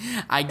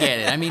 I get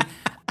it. I mean,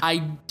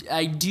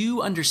 I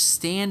do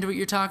understand what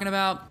you're talking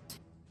about,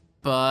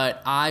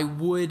 but I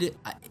would,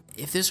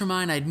 if this were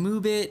mine, I'd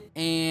move it,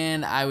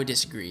 and I would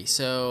disagree.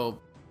 So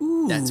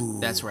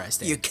that's where I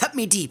stand. You cut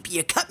me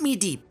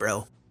deep,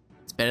 bro.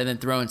 It's better than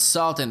throwing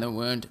salt in the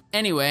wound.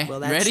 Anyway, well,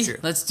 that's ready? True.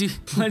 Let's do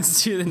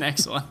the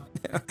next one.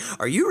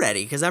 Are you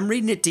ready? Because I'm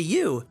reading it to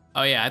you.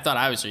 Oh yeah, I thought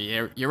I was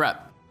ready. You're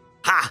up.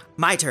 Ha!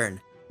 My turn.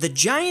 The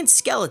giant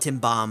skeleton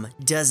bomb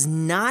does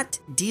not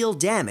deal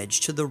damage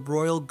to the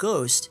royal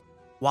ghost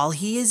while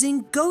he is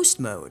in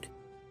ghost mode.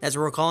 That's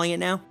what we're calling it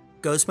now?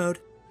 Ghost mode?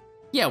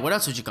 Yeah, what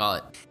else would you call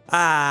it?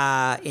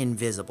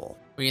 Invisible.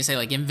 Were you gonna say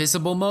like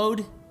invisible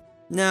mode?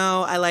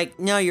 No,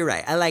 you're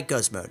right. I like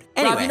ghost mode.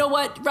 Anyway. Rob,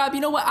 you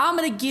know what? I'm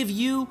gonna give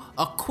you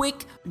a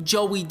quick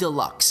Joey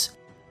Deluxe.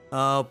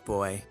 Oh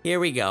boy, here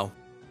we go.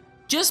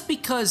 Just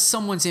because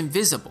someone's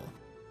invisible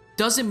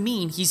doesn't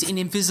mean he's in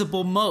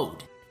invisible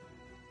mode.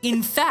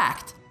 In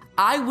fact,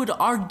 I would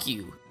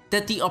argue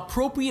that the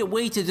appropriate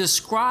way to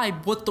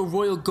describe what the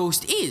Royal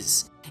Ghost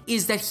is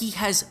that he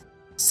has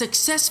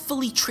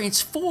successfully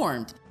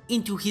transformed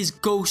into his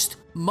ghost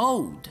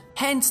mode.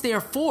 Hence,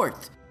 therefore,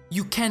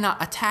 you cannot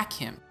attack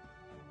him.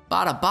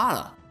 Bada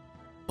bada.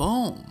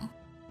 Boom.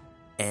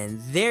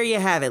 And there you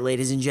have it,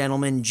 ladies and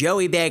gentlemen.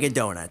 Joey Bag of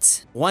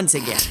Donuts. Once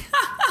again.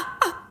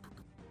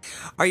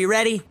 Are you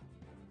ready?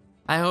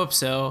 I hope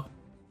so.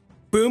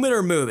 Boom it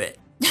or move it.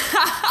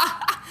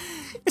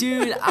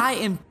 Dude, I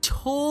am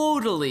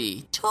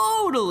totally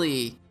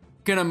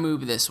gonna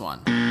move this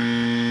one.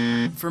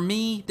 For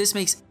me, this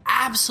makes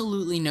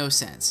absolutely no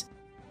sense.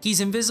 He's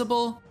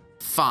invisible,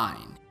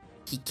 fine.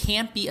 He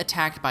can't be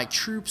attacked by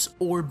troops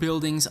or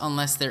buildings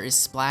unless there is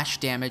splash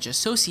damage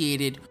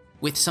associated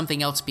with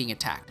something else being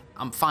attacked.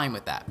 I'm fine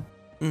with that.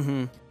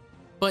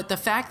 But the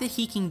fact that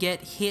he can get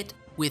hit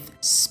with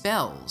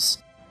spells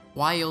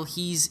while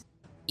he's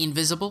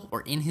invisible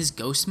or in his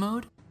ghost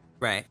mode,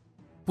 right,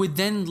 would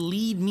then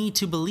lead me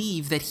to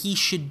believe that he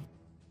should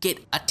get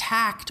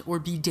attacked or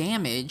be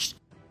damaged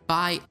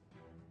by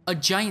a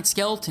giant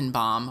skeleton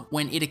bomb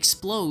when it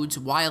explodes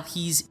while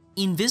he's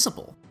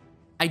invisible.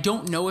 I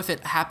don't know if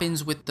it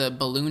happens with the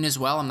balloon as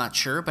well, I'm not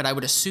sure, but I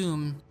would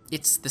assume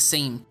it's the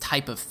same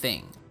type of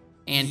thing.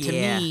 And to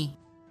me,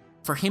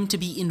 for him to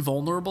be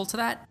invulnerable to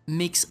that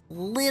makes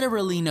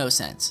literally no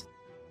sense.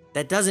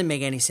 That doesn't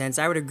make any sense.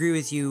 I would agree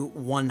with you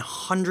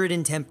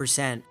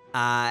 110%.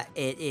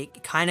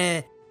 It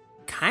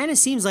kind of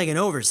seems like an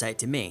oversight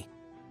to me.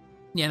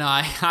 You know,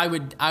 I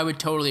would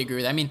totally agree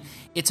with that. I mean,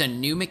 it's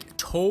a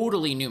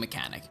totally new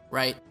mechanic,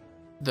 right?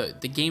 The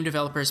game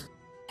developers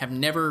have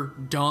never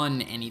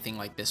done anything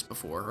like this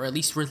before, or at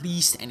least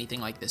released anything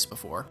like this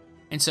before.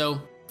 And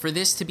so for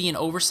this to be an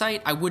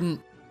oversight, I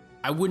wouldn't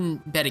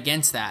bet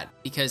against that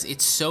because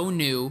it's so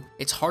new.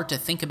 It's hard to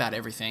think about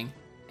everything.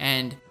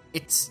 And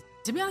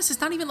to be honest, it's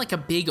not even like a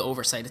big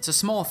oversight. It's a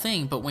small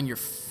thing, but when you're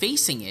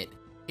facing it,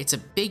 it's a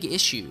big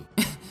issue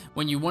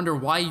when you wonder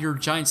why your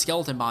giant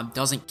skeleton bomb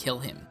doesn't kill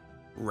him.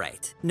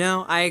 Right.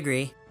 No, I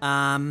agree.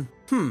 I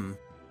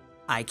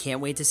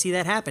can't wait to see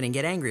that happen and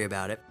get angry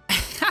about it.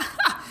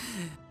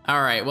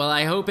 All right, well,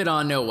 I hope it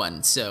on no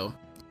one, so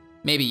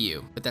maybe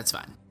you, but that's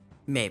fine.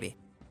 Maybe.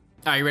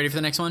 Are you ready for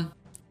the next one?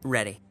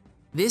 Ready.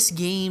 This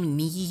game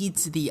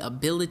needs the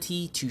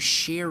ability to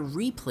share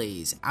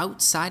replays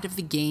outside of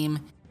the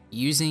game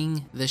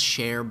using the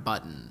share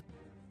button.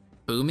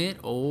 Boom it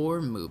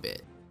or move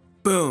it.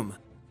 Boom.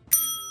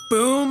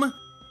 Boom.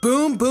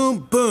 Boom,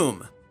 boom,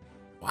 boom.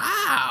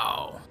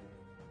 Wow.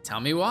 Tell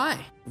me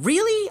why.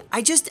 Really?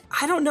 I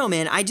don't know,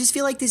 man. I just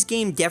feel like this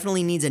game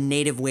definitely needs a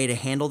native way to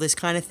handle this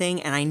kind of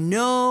thing. And I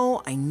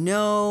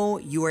know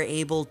you are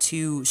able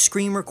to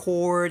screen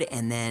record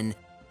and then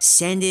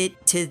send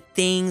it to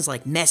things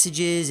like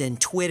messages and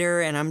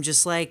Twitter. And I'm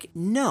just like,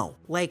 no.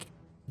 Like,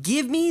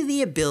 give me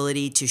the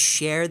ability to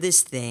share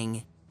this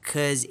thing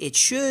because it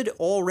should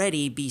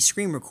already be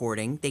screen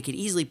recording. They could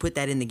easily put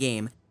that in the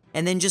game.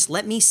 And then just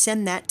let me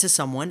send that to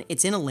someone.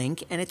 It's in a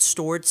link and it's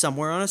stored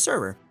somewhere on a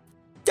server.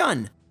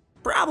 Done.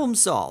 Problem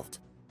solved.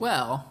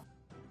 Well,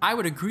 I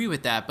would agree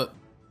with that, but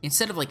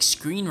instead of like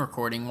screen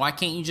recording, why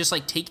can't you just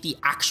like take the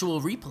actual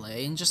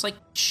replay and just like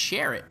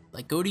share it?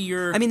 Like go to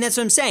your... I mean, that's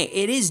what I'm saying.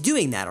 It is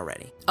doing that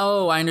already.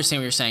 Oh, I understand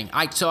what you're saying.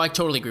 So I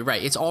totally agree.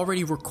 Right. It's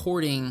already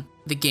recording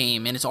the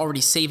game and it's already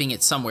saving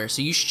it somewhere.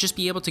 So you should just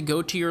be able to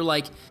go to your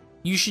like...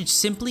 You should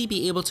simply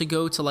be able to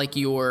go to like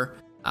your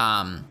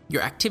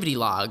activity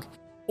log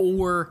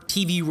or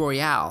TV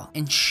Royale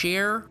and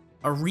share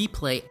a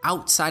replay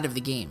outside of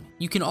the game.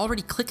 You can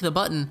already click the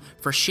button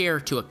for share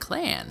to a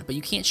clan, but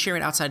you can't share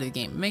it outside of the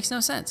game. It makes no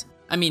sense.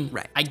 I mean,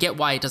 right. I get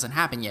why it doesn't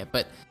happen yet,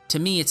 but to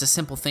me, it's a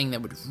simple thing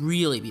that would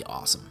really be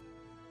awesome.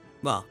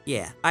 Well,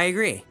 yeah, I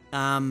agree.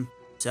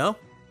 So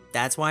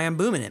that's why I'm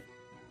booming it.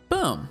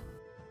 Boom.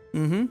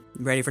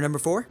 Ready for number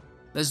 4?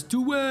 Let's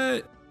do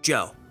it.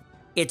 Joe,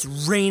 it's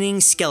raining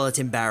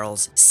skeleton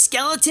barrels.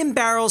 Skeleton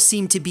barrels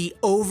seem to be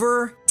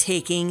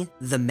overtaking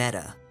the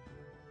meta.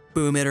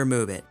 Boom it or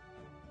move it.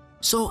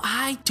 So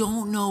I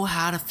don't know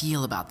how to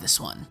feel about this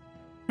one.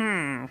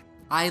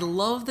 I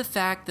love the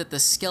fact that the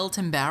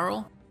skeleton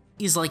barrel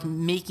is like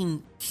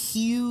making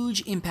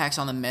huge impacts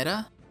on the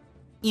meta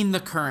in the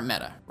current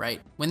meta,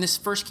 right? When this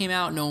first came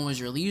out, no one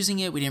was really using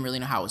it. We didn't really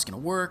know how it was going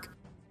to work.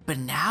 But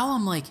now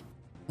I'm like,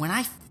 when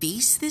I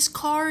face this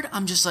card,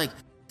 I'm just like,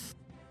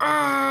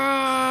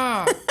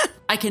 I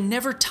can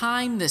never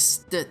time this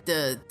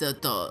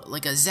the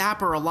like a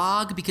zap or a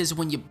log because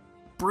when you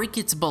break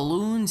its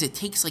balloons, it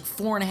takes like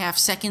 4.5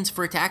 seconds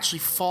for it to actually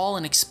fall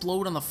and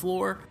explode on the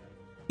floor.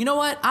 You know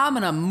what? I'm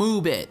gonna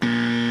move it.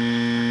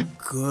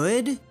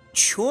 Good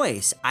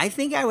choice. I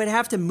think I would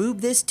have to move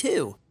this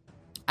too.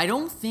 I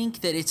don't think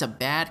that it's a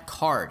bad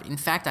card. In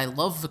fact, I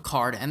love the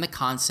card and the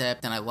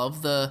concept, and I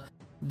love the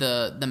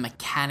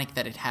mechanic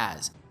that it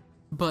has.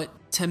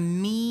 But to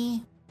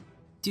me,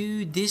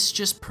 dude, this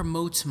just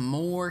promotes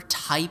more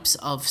types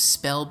of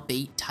spell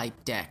bait type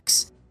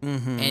decks.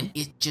 And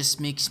it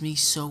just makes me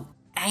so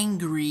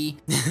angry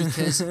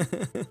because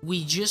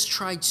we just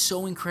tried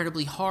so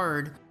incredibly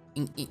hard,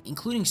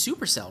 including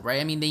Supercell,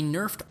 right? I mean, they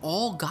nerfed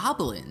all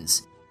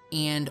goblins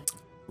and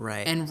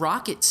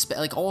rocket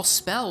like all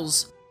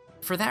spells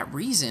for that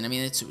reason. I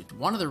mean, it's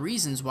one of the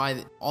reasons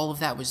why all of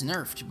that was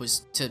nerfed was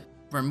to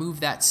remove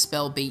that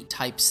spell bait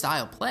type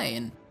style play.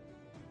 And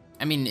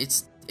I mean,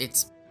 it's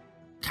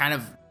kind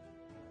of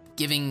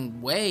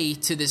giving way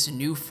to this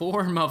new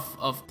form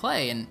of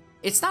play, and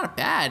it's not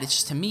bad. It's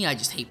just, to me, I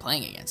just hate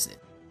playing against it.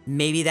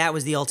 Maybe that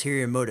was the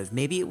ulterior motive.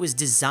 Maybe it was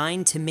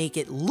designed to make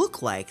it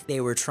look like they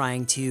were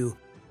trying to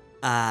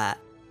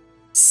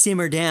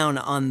simmer down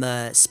on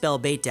the spell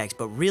bait decks,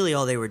 but really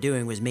all they were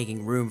doing was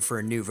making room for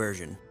a new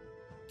version.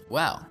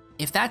 Well,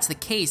 if that's the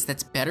case,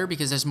 that's better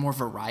because there's more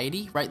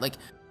variety, right? Like,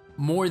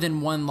 more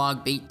than one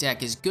log bait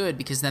deck is good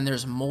because then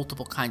there's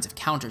multiple kinds of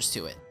counters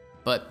to it.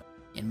 But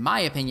in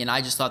my opinion,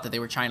 I just thought that they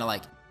were trying to,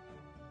 like,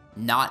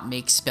 not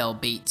make spell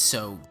bait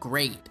so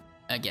great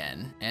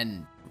again.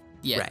 And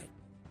yeah, right.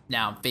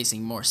 Now I'm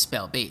facing more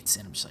spell baits,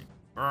 and I'm just like,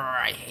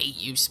 I hate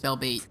you, spell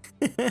bait.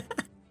 No,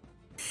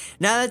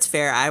 that's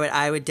fair.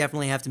 I would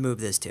definitely have to move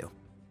this too.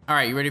 All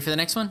right, you ready for the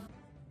next one?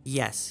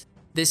 Yes.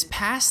 This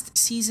past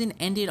season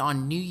ended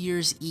on New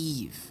Year's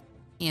Eve,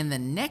 and the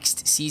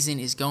next season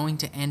is going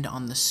to end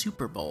on the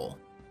Super Bowl.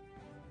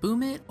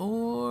 Boom it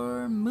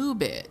or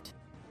move it?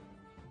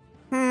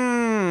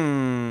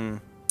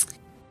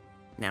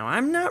 Now,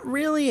 I'm not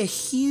really a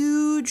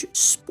huge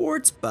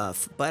sports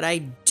buff, but I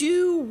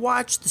do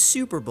watch the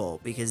Super Bowl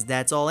because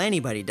that's all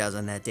anybody does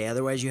on that day.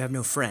 Otherwise, you have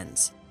no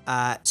friends.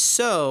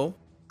 So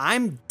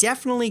I'm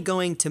definitely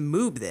going to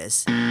move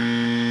this,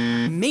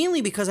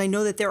 mainly because I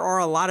know that there are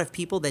a lot of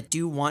people that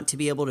do want to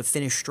be able to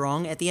finish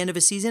strong at the end of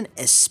a season,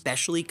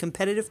 especially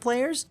competitive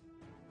players.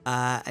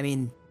 I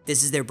mean,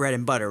 this is their bread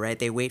and butter, right?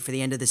 They wait for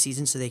the end of the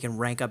season so they can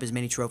rank up as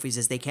many trophies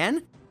as they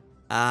can.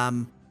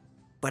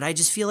 But I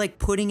just feel like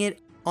putting it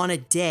on a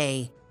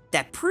day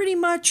that pretty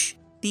much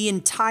the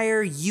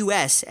entire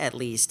US, at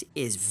least,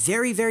 is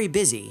very, very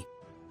busy.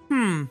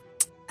 I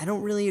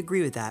don't really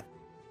agree with that.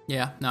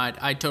 Yeah, no,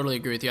 I totally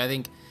agree with you. I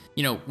think,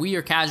 we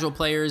are casual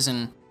players,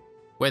 and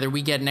whether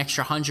we get an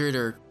extra 100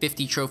 or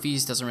 50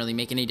 trophies doesn't really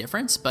make any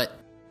difference, but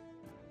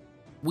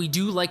we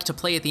do like to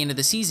play at the end of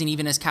the season,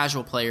 even as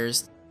casual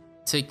players,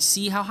 to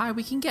see how high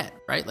we can get,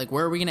 right? Like,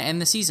 where are we going to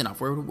end the season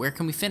off? Where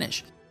can we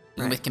finish?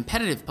 And with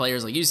competitive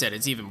players, like you said,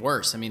 it's even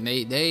worse. I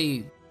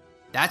mean,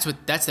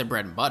 that's their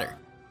bread and butter.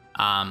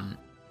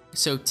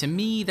 So to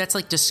me, that's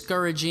like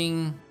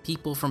discouraging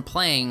people from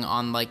playing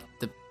on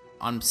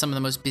on some of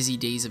the most busy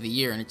days of the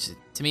year, and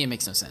to me, it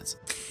makes no sense.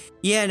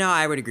 Yeah, no,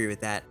 I would agree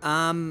with that.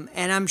 And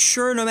I'm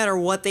sure no matter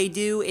what they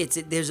do,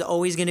 there's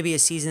always going to be a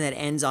season that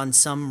ends on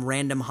some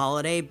random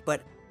holiday.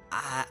 But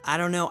I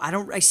don't know.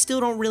 I still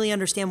don't really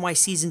understand why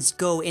seasons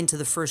go into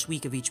the first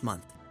week of each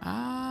month.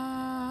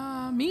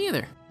 Me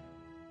either.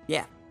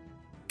 Yeah,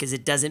 because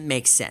it doesn't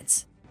make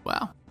sense.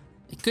 Well,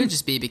 it could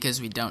just be because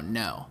we don't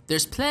know.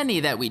 There's plenty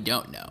that we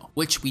don't know,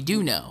 which we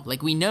do know.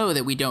 Like, we know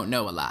that we don't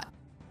know a lot.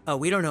 Oh,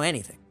 we don't know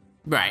anything.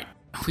 Right.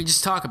 We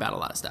just talk about a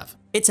lot of stuff.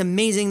 It's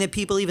amazing that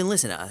people even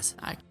listen to us.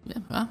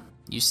 Well,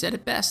 you said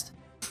it best.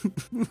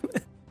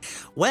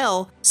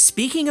 Well,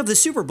 speaking of the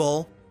Super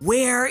Bowl,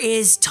 where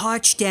is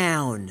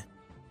Touchdown?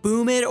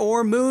 Boom it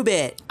or move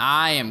it.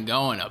 I am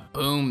going to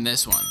boom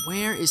this one.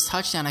 Where is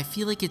Touchdown? I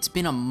feel like it's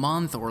been a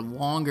month or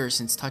longer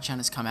since Touchdown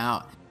has come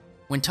out.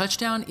 When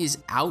Touchdown is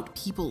out,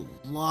 people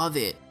love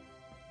it.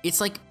 It's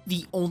like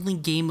the only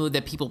game mode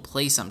that people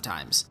play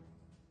sometimes.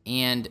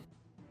 And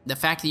the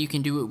fact that you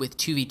can do it with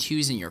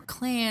 2v2s in your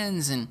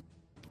clans, and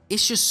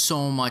it's just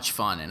so much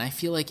fun. And I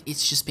feel like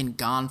it's just been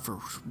gone for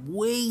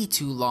way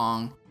too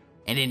long,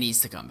 and it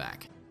needs to come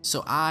back.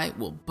 So I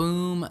will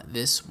boom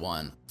this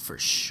one for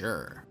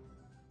sure.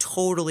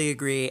 Totally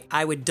agree.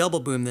 I would double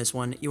boom this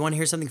one. You want to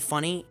hear something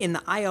funny? In the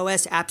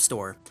iOS App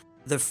Store,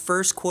 the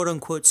first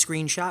quote-unquote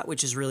screenshot,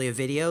 which is really a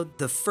video,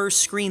 the first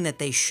screen that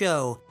they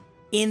show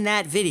in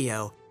that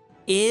video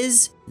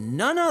is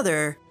none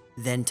other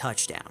than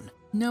Touchdown.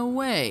 No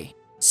way.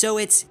 So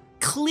it's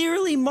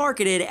clearly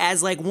marketed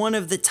as like one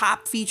of the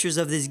top features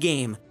of this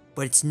game,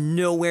 but it's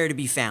nowhere to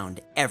be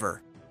found,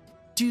 ever.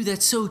 Dude,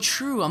 that's so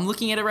true. I'm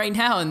looking at it right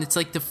now, and it's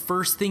like the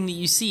first thing that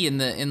you see in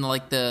the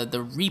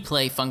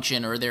replay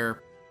function, or their,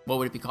 what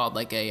would it be called?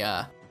 Like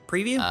a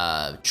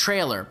preview?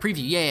 Trailer.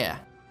 Preview, yeah.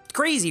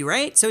 Crazy,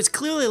 right? So it's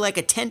clearly like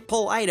a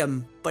tentpole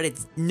item, but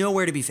it's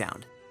nowhere to be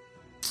found.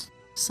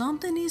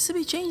 Something needs to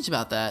be changed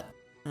about that.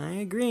 I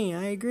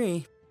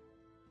agree.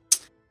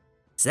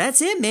 So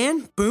that's it,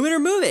 man. Boom it or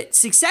move it.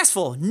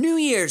 Successful New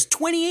Year's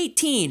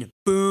 2018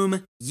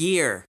 boom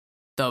year.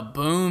 The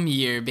boom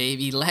year,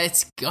 baby.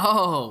 Let's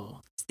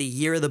go. It's the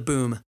year of the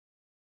boom.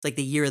 It's like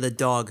the year of the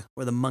dog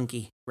or the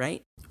monkey,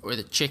 right? Or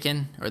the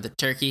chicken or the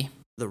turkey.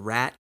 The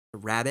rat, the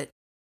rabbit.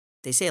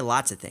 They say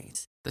lots of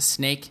things. The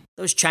snake.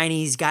 Those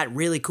Chinese got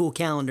really cool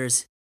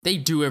calendars. They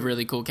do have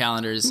really cool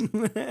calendars.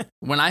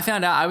 When I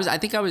found out, I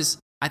think I'm a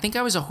horse. I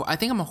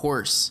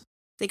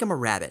think I'm a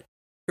rabbit.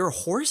 You're a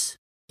horse?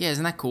 Yeah,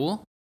 isn't that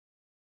cool?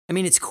 I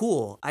mean, it's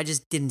cool. I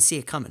just didn't see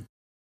it coming.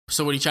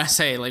 So what are you trying to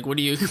say? Like, what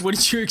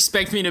did you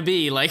expect me to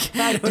be? Like,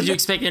 did you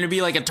expect me to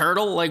be like a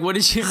turtle? Like, what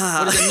does it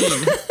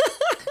mean?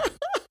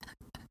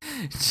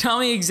 Tell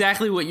me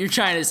exactly what you're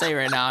trying to say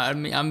right now.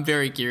 I'm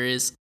very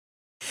curious.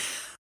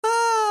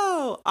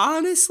 Oh,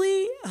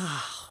 honestly?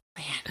 Oh,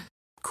 man. I'm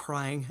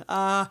crying.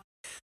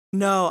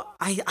 No,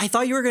 I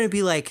thought you were going to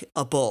be like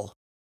a bull.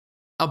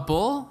 A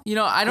bull?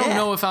 I don't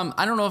know if I'm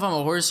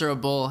a horse or a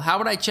bull. How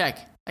would I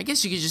check? I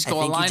guess you could just go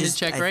online and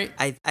check, right?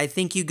 I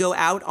think you go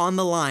out on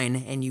the line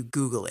and you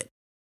Google it.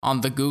 On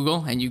the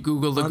Google? And you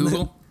Google the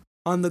Google?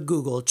 On the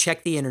Google.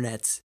 Check the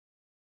internets.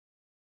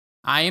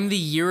 I am the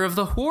year of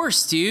the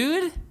horse,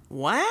 dude.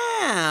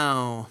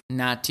 Wow.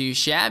 Not too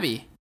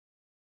shabby.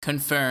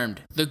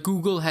 Confirmed. The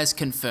Google has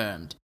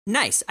confirmed.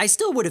 Nice. I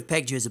still would have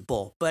pegged you as a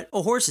bull, but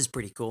a horse is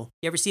pretty cool.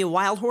 You ever see a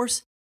wild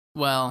horse?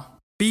 Well,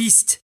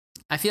 beast.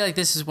 I feel like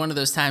this is one of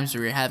those times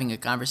where you're having a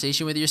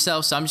conversation with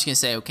yourself, so I'm just going to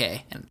say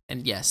okay,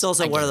 and yes. It's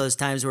also one of those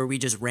times where we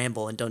just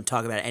ramble and don't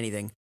talk about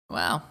anything.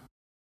 Well.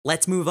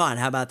 Let's move on.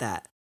 How about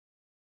that?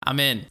 I'm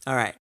in. All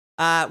right.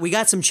 We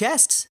got some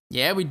chests.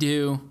 Yeah, we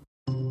do.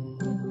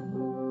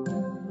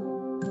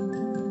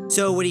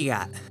 So what do you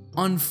got?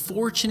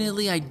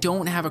 Unfortunately, I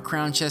don't have a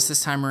crown chest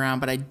this time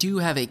around, but I do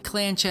have a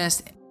clan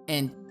chest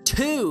and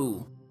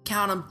 2,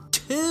 count them,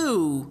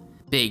 2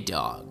 big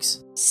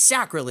dogs.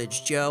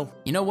 Sacrilege, Joe.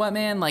 You know what,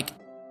 man? Like,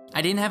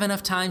 I didn't have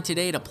enough time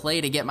today to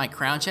play to get my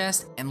crown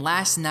chest, and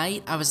last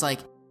night I was like,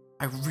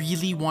 I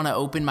really want to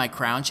open my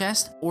crown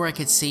chest, or I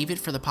could save it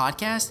for the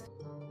podcast,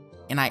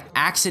 and I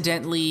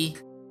accidentally,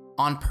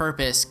 on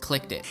purpose,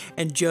 clicked it.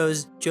 And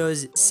Joe's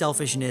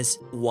selfishness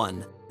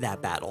won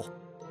that battle.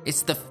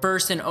 It's the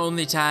first and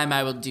only time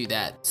I will do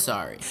that.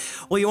 Sorry.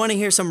 Well, you want to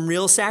hear some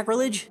real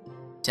sacrilege?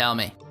 Tell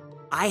me.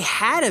 I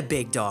had a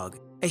big dog.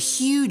 A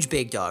huge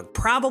big dog.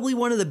 Probably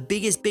one of the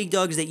biggest big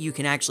dogs that you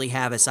can actually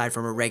have aside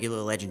from a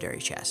regular legendary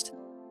chest.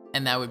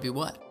 And that would be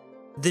what?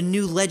 The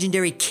new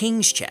legendary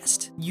King's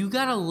chest. You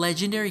got a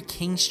legendary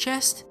King's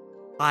chest?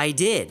 I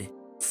did.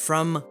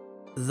 From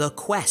the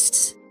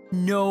quests.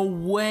 No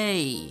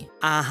way.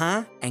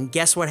 Uh-huh. And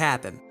guess what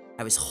happened?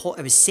 I was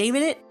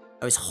saving it.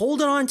 I was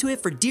holding on to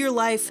it for dear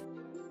life.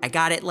 I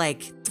got it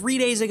like 3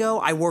 days ago.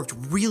 I worked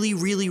really,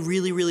 really,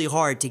 really, really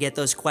hard to get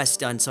those quests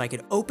done so I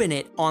could open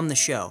it on the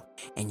show.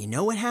 And you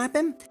know what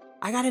happened?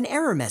 I got an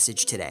error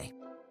message today.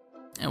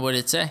 And what did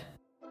it say?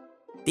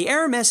 The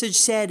error message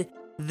said,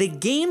 the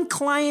game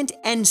client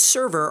and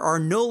server are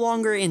no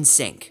longer in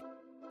sync.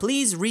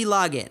 Please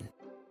re-log in.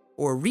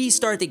 Or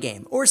restart the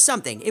game. Or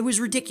something. It was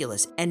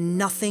ridiculous. And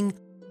nothing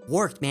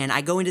worked, man.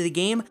 I go into the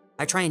game.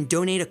 I try and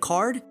donate a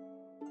card.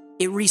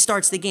 It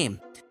restarts the game.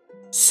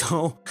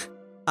 So,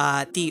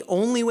 the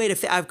only way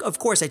to... of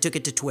course, I took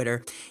it to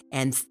Twitter.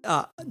 And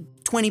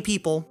 20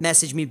 people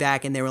messaged me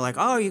back. And they were like,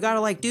 oh, you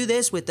gotta like do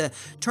this with the...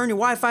 Turn your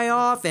Wi-Fi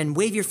off and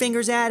wave your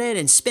fingers at it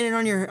and spin it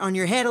on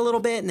your head a little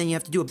bit. And then you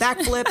have to do a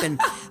backflip.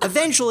 And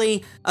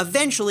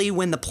eventually,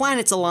 when the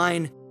planets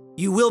align,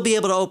 you will be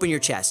able to open your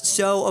chest.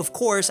 So, of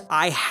course,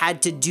 I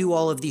had to do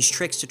all of these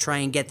tricks to try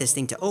and get this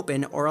thing to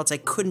open. Or else I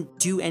couldn't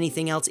do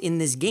anything else in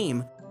this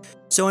game.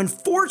 So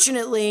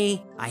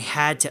unfortunately, I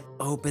had to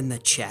open the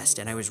chest,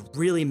 and I was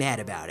really mad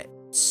about it.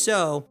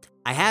 So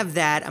I have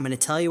that. I'm going to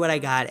tell you what I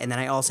got, and then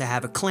I also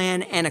have a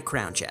clan and a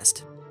crown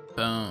chest.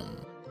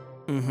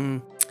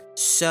 Boom.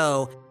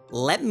 So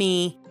let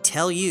me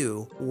tell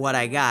you what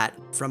I got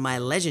from my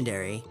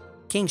legendary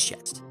king's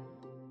chest.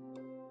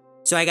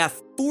 So I got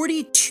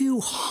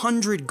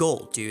 4,200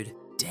 gold, dude.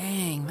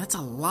 Dang, that's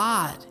a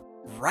lot.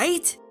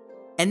 Right?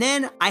 And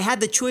then I had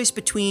the choice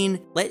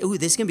between, this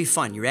is going to be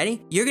fun. You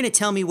ready? You're going to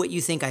tell me what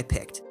you think I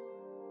picked.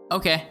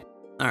 Okay.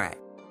 All right.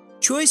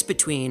 Choice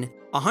between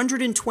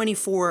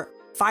 124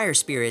 fire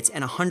spirits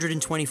and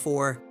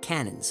 124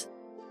 cannons.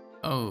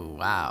 Oh,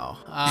 wow.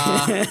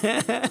 I'm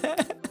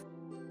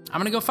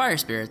going to go fire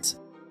spirits.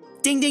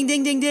 Ding, ding,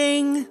 ding, ding,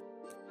 ding.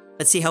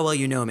 Let's see how well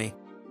you know me.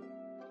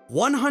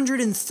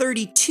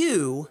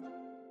 132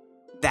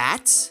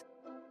 bats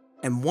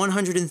and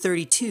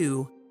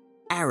 132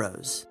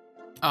 arrows.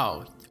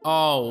 Oh,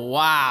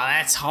 wow,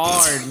 that's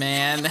hard,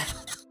 man.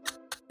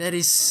 That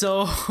is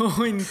so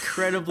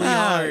incredibly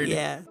hard.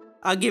 Yeah,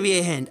 I'll give you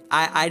a hint.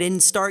 I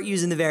didn't start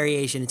using the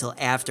variation until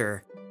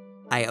after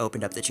I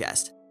opened up the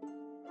chest.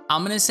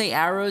 I'm going to say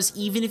arrows,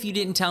 even if you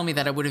didn't tell me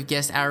that I would have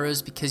guessed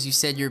arrows because you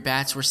said your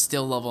bats were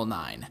still level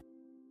 9.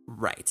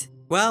 Right.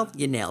 Well,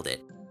 you nailed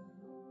it.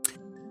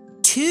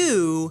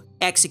 2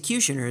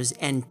 executioners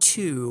and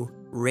 2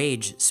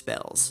 rage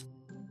spells.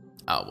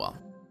 Oh, well,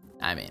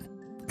 I mean...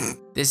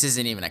 This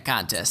isn't even a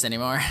contest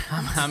anymore.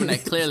 I'm gonna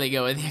clearly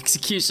go with the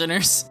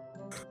executioners.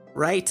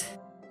 Right.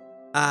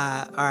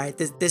 All right.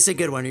 This is a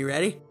good one. Are you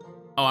ready?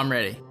 Oh, I'm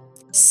ready.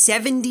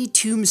 70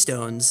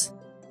 tombstones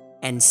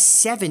and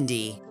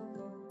 70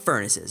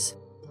 furnaces.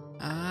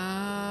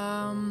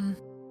 I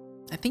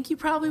think you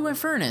probably went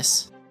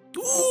furnace.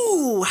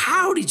 Ooh,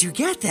 how did you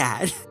get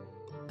that?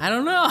 I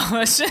don't know.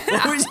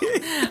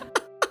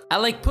 I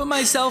like put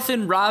myself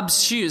in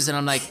Rob's shoes and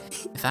I'm like,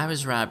 if I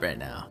was Rob right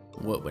now,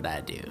 what would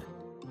I do?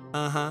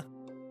 Uh-huh.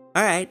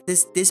 All right,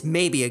 this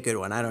may be a good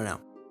one. I don't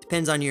know.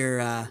 Depends on your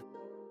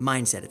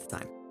mindset at the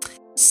time.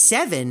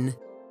 7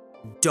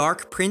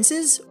 dark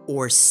princes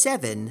or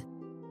 7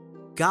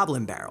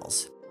 goblin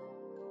barrels.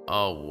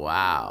 Oh,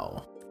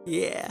 wow.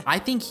 Yeah. I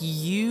think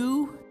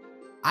you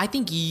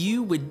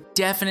would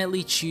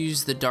definitely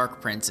choose the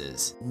dark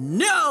princes.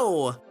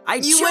 No! I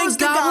You chose went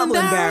the Goblin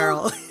goblin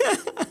barrel.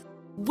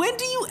 When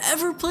do you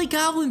ever play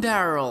Goblin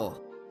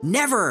Barrel?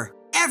 Never,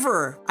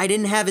 ever. I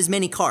didn't have as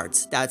many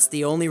cards. That's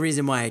the only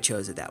reason why I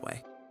chose it that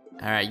way.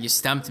 All right, you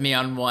stumped me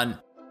on one.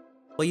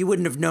 Well, you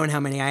wouldn't have known how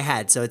many I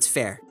had, so it's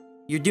fair.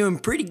 You're doing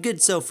pretty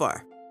good so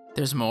far.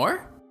 There's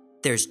more?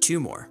 There's 2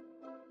 more.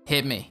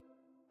 Hit me.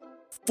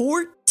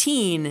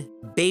 14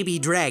 baby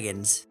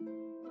dragons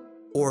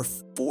or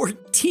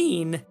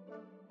 14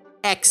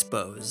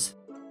 expos.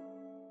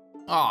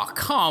 Oh,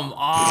 come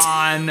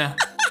on.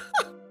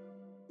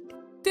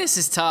 This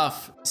is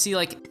tough. See,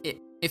 like,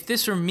 if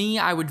this were me,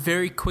 I would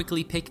very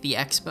quickly pick the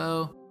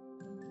expo.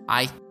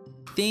 I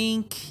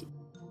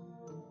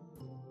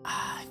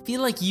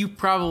feel like you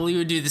probably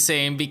would do the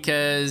same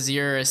because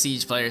you're a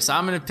Siege player. So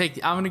I'm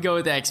gonna go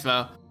with the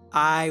expo.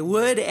 I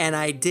would, and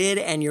I did,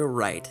 and you're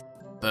right.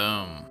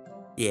 Boom.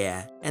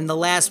 Yeah, and the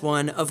last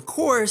one, of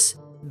course,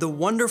 the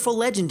wonderful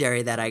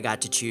legendary that I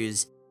got to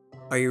choose.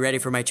 Are you ready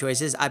for my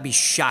choices? I'd be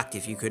shocked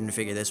if you couldn't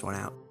figure this one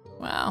out.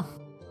 Well,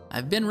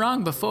 I've been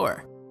wrong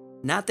before.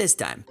 Not this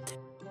time.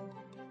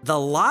 The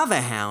Lava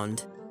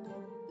Hound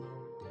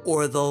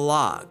or the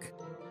Log?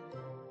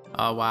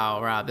 Oh,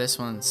 wow, Rob, this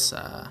one's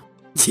tough.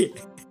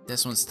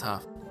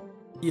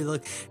 You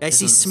look, I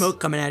see smoke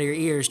coming out of your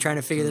ears trying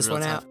to figure this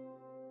one out.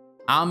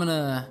 I'm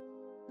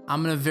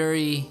gonna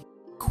very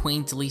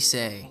quaintly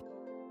say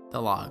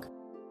the Log.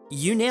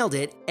 You nailed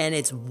it, and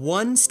it's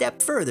one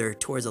step further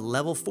towards a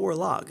level 4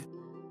 log.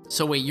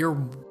 So wait, you're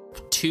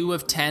 2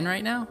 of 10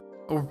 right now?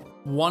 Or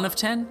 1 of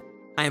 10?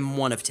 I'm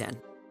 1 of 10.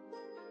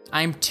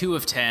 I'm 2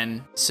 of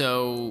 10,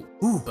 so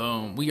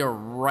boom, we are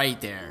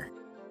right there.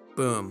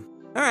 Boom.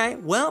 All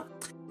right, well,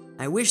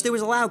 I wish there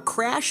was a loud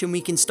crash and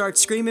we can start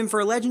screaming for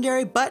a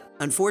legendary, but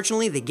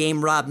unfortunately the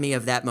game robbed me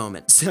of that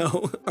moment.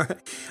 So,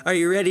 are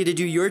you ready to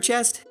do your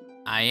chest?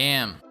 I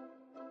am.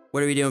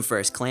 What are we doing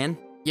first, clan?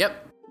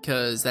 Yep,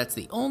 because that's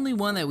the only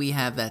one that we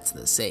have that's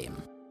the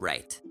same.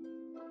 Right.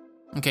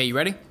 Okay, you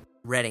ready?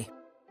 Ready.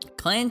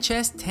 Clan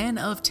chest 10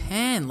 of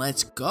 10.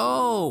 Let's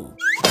go.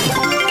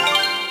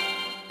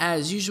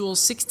 As usual,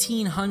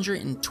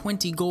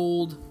 1,620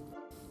 gold.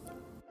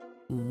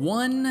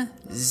 1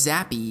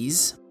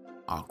 Zappies.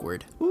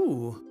 Awkward.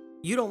 Ooh,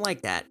 you don't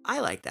like that. I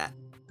like that.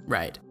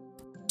 Right.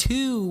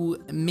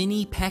 2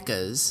 Mini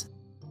P.E.K.K.A.s.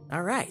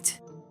 All right.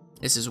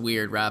 This is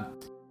weird, Rob.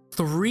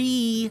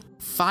 3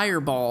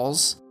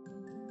 Fireballs.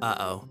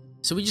 Uh-oh.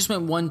 So we just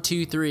went 1,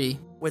 2, 3.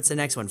 What's the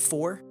next one,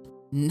 4?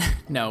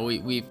 No,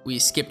 we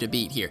skipped a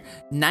beat here.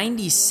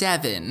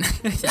 97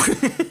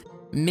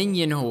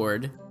 Minion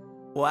Horde.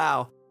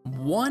 Wow.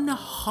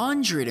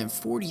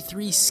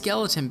 143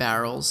 Skeleton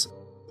Barrels.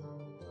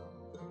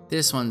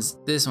 This one's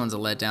a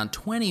letdown.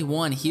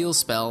 21 heal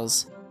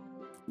spells.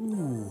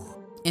 Ooh.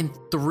 And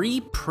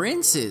 3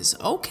 princes.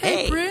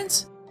 Okay, Hey.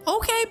 Prince.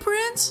 Okay,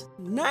 Prince.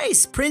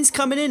 Nice. Prince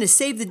coming in to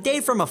save the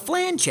day from a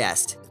flan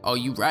chest. Oh,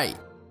 you right.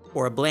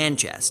 Or a bland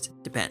chest.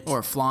 Depends. Or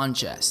a flan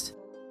chest.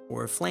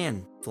 Or a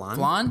flan. Flan?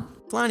 Flan?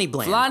 Flanny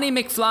bland. Flanny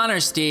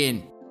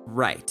McFlannerstein.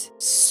 Right.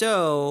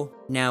 So,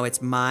 now it's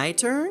my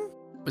turn?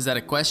 Was that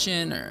a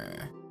question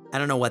or? I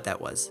don't know what that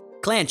was.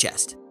 Clan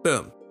chest.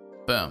 Boom.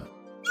 Boom.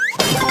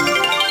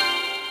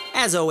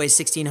 As always,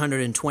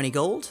 1,620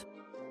 gold.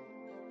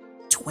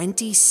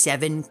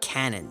 27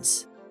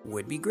 cannons.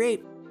 Would be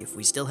great if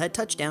we still had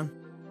touchdown.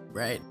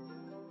 Right.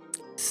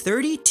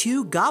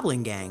 32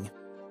 Goblin Gang.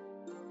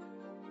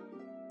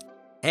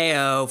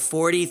 Heyo,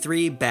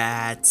 43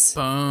 bats.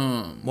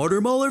 Boom. Mortar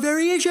Mauler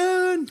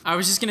variation. I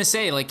was just gonna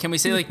say, like, can we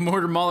say like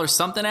Mortar Maul or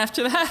something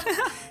after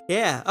that?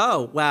 Yeah.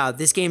 Oh, wow.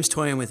 This game's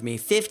toying with me.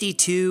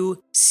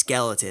 52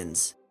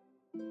 skeletons.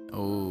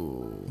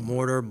 Oh,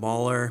 Mortar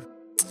Mauler.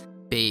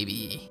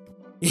 baby.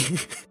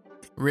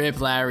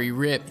 Rip, Larry,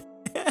 rip.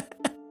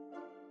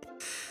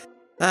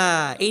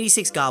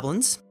 86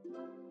 goblins.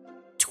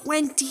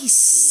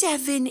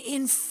 27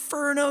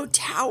 Inferno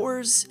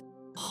towers.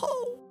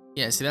 Oh.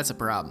 Yeah, see, that's a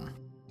problem.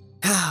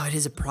 Oh, it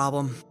is a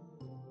problem.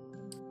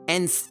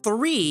 And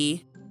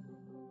 3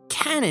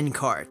 cannon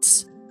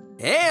carts.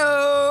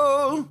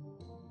 Heyo!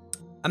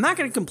 I'm not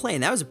going to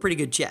complain. That was a pretty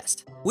good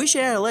chest. Wish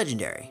it had a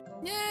legendary.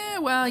 Yeah,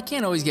 well, I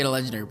can't always get a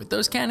legendary, but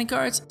those cannon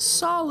cards,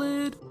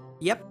 solid.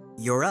 Yep,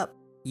 you're up.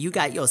 You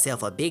got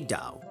yourself a big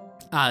dog.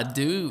 I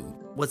do.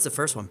 What's the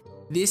first one?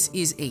 This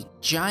is a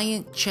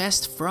giant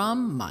chest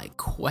from my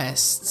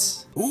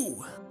quests.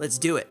 Ooh, let's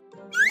do it.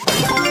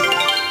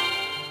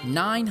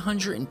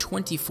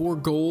 924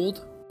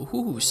 gold.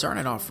 Ooh,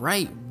 starting it off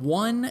right.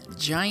 1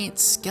 giant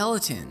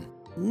skeleton.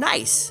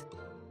 Nice.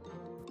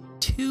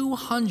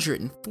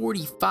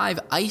 245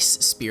 ice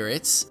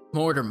spirits.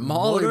 Mortar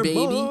Mauler, baby.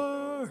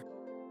 Mauler.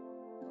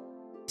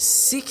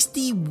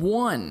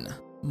 61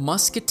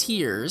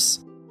 musketeers.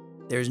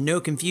 There's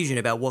no confusion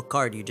about what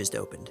card you just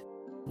opened.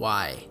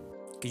 Why?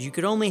 Because you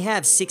could only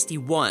have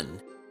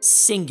 61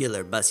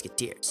 singular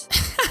musketeers.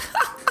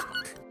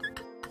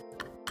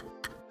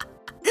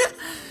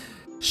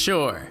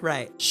 Sure.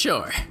 Right.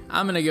 Sure.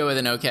 I'm gonna go with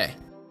an okay.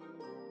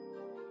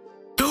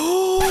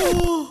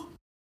 The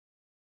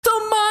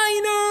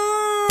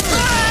miner!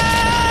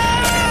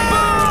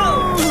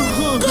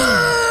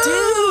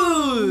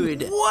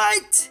 Dude!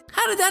 What?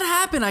 How did that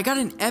happen? I got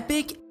an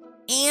epic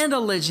and a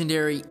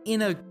legendary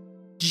in a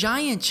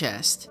giant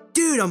chest.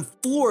 Dude, I'm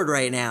floored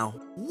right now.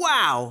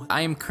 Wow.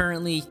 I am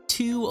currently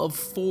 2 of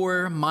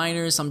 4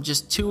 miners. I'm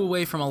just 2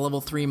 away from a level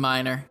 3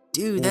 miner.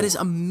 Dude, that is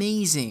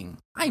amazing.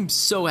 I'm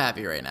so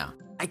happy right now.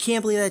 I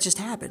can't believe that just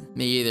happened.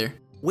 Me either.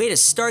 Way to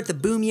start the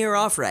boom year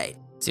off right.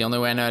 It's the only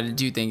way I know how to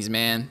do things,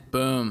 man.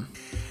 Boom.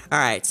 All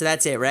right, so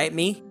that's it, right?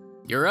 Me?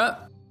 You're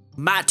up.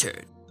 My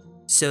turn.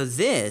 So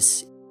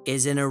this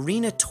is an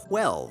Arena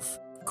 12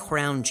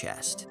 crown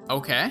chest.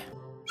 Okay.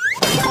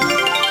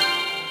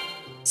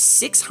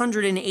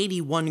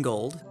 681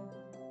 gold.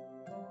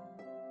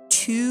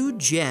 2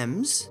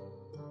 gems.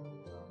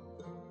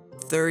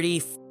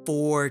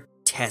 34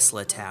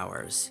 Tesla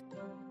towers.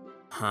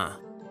 Huh.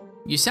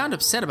 You sound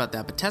upset about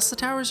that, but Tesla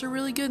towers are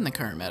really good in the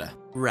current meta.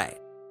 Right.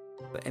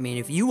 But I mean,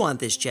 if you want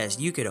this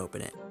chest, you could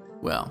open it.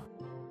 Well,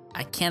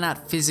 I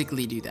cannot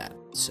physically do that,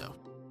 so.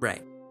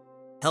 Right.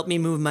 Help me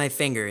move my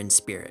finger in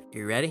spirit.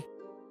 You ready?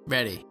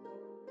 Ready.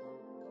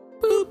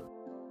 Boop.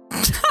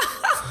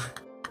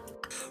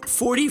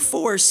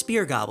 44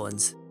 spear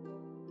goblins.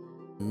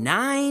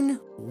 9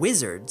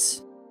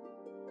 wizards.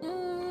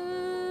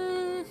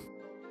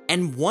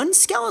 And 1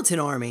 skeleton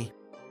army.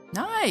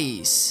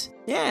 Nice.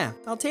 Yeah,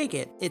 I'll take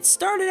it. It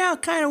started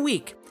out kind of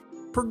weak.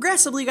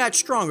 Progressively got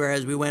stronger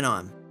as we went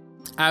on.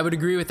 I would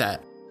agree with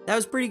that. That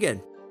was pretty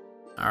good.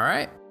 All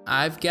right.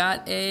 I've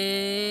got a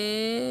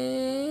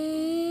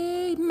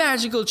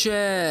magical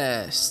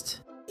chest.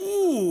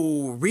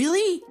 Ooh,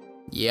 really?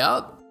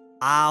 Yep.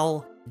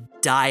 I'll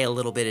die a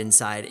little bit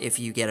inside if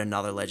you get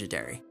another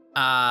legendary.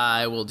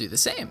 I will do the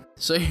same.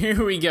 So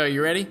here we go.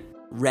 You ready?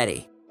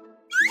 Ready.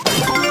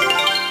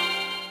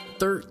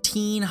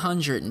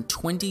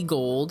 1,320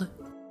 gold.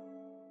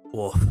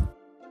 Whoa.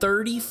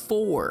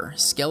 34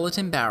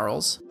 skeleton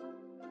barrels.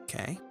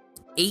 Okay.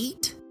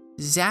 8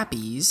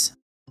 zappies.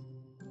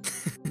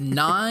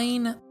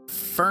 9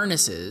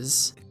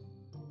 furnaces.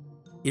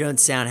 You don't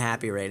sound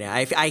happy right now.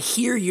 I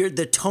hear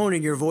the tone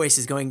in your voice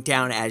is going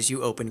down as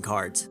you open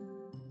cards.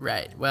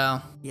 Right,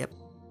 well. Yep.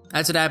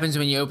 That's what happens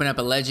when you open up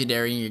a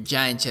legendary in your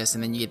giant chest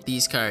and then you get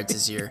these cards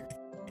as your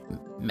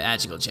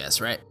magical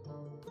chest, right?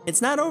 It's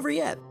not over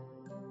yet.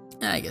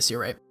 I guess you're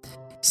right.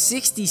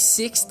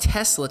 66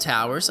 Tesla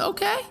towers.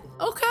 Okay.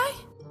 All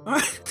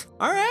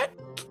right.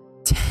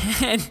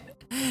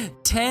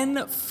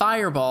 10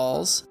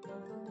 fireballs.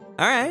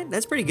 All right,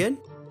 that's pretty good.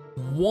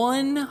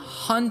 1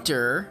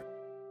 hunter.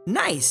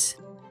 Nice.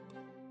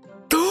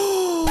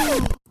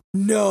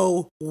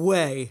 No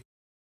way.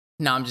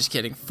 No, I'm just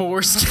kidding.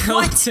 4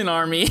 skeleton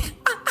army.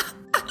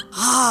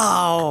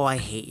 Oh, I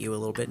hate you a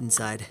little bit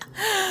inside.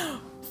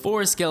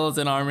 4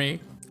 skeleton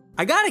army.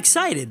 I got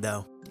excited,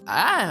 though.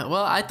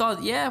 Well, I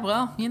thought, yeah,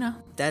 well, you know.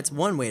 That's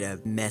one way to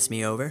mess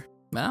me over.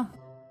 Well,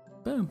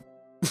 boom.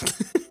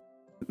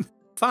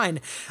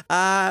 Fine.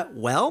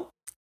 Well,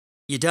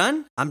 you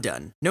done? I'm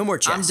done. No more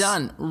chests.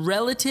 I'm done.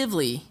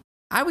 Relatively,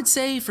 I would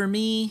say for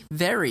me,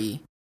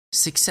 very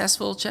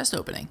successful chest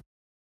opening.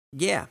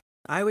 Yeah,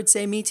 I would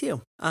say me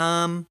too.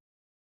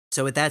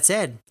 So with that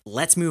said,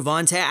 let's move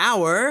on to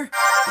our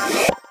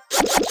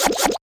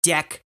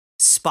deck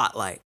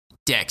spotlight.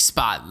 Deck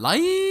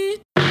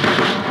spotlight.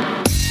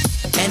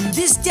 And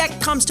this deck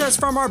comes to us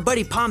from our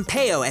buddy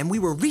Pompeo, and we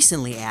were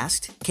recently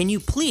asked, can you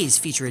please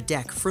feature a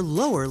deck for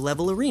lower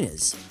level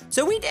arenas?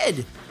 So we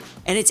did.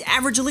 And its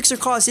average elixir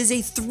cost is a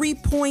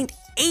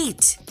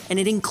 3.8, and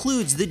it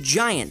includes the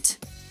Giant,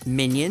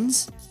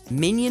 Minions,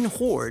 Minion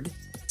Horde,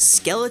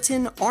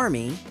 Skeleton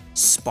Army,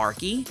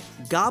 Sparky,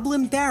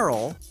 Goblin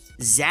Barrel,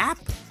 Zap,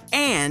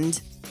 and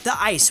the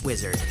Ice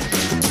Wizard.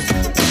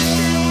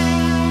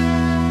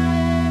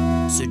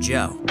 So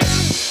Joe,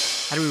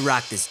 how do we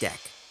rock this deck?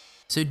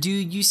 So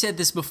dude, you said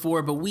this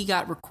before, but we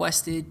got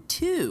requested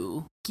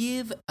to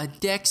give a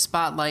deck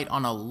spotlight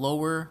on a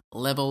lower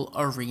level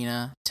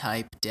arena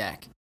type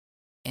deck.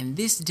 And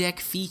this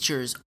deck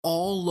features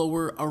all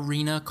lower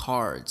arena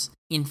cards.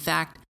 In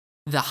fact,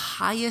 the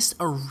highest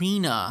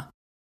arena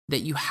that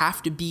you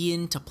have to be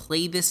in to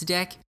play this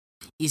deck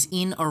is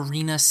in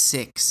Arena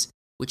 6,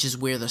 which is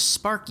where the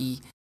Sparky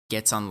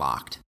gets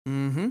unlocked.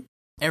 Mm-hmm.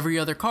 Every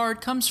other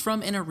card comes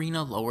from an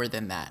arena lower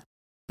than that.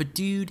 But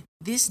dude,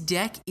 this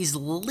deck is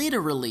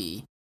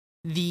literally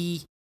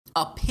the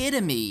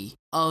epitome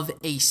of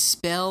a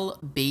spell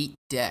bait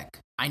deck.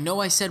 I know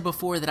I said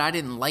before that I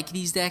didn't like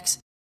these decks,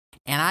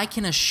 and I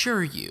can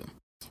assure you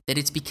that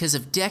it's because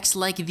of decks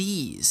like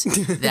these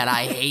that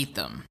I hate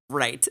them.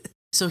 Right.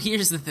 So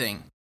here's the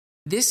thing.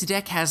 This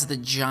deck has the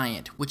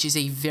Giant, which is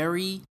a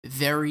very,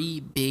 very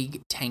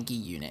big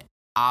tanky unit,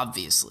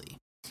 obviously.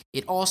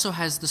 It also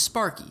has the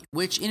Sparky,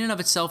 which in and of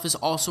itself is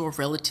also a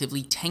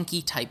relatively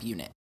tanky type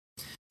unit.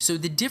 So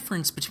the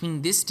difference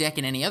between this deck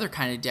and any other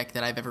kind of deck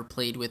that I've ever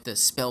played with a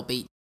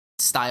spellbait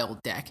style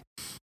deck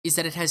is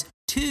that it has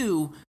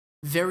 2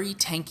 very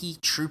tanky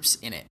troops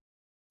in it.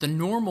 The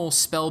normal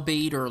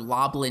spellbait or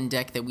Loblin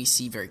deck that we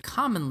see very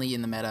commonly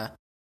in the meta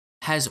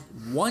has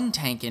 1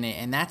 tank in it,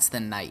 and that's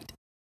the Knight.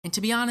 And to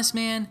be honest,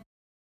 man,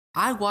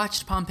 I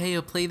watched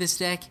Pompeo play this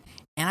deck,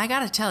 and I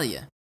gotta tell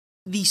you,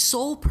 the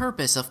sole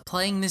purpose of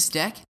playing this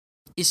deck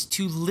is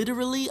to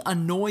literally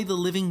annoy the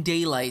living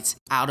daylights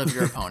out of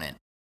your opponent.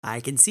 I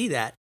can see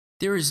that.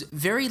 There is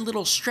very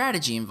little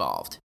strategy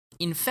involved.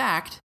 In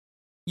fact,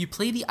 you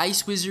play the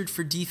Ice Wizard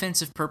for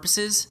defensive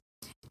purposes,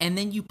 and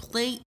then you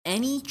play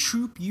any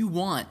troop you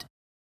want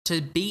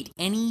to bait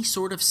any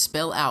sort of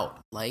spell out,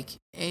 like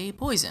a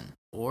poison,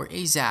 or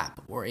a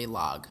zap, or a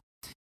log.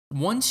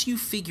 Once you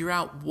figure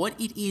out what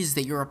it is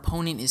that your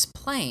opponent is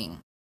playing,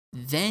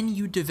 then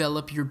you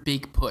develop your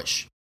big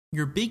push.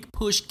 Your big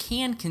push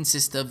can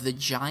consist of the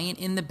Giant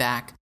in the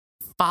back,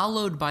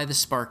 followed by the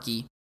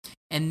Sparky,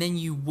 and then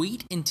you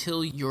wait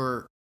until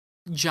your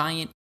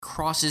Giant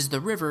crosses the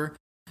river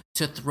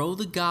to throw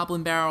the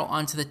Goblin Barrel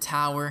onto the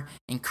tower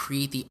and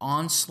create the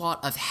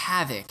onslaught of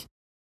havoc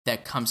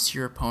that comes to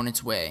your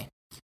opponent's way.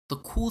 The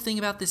cool thing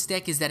about this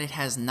deck is that it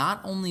has not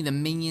only the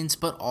minions,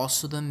 but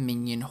also the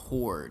Minion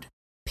Horde.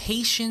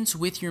 Patience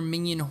with your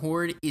Minion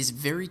Horde is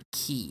very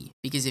key,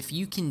 because if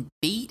you can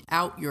bait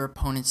out your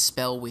opponent's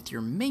spell with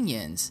your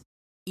minions,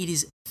 it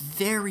is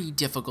very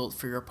difficult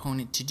for your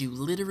opponent to do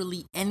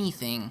literally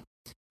anything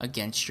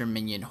against your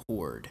Minion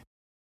Horde.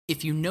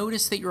 If you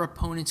notice that your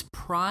opponent's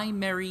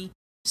primary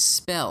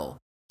spell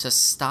to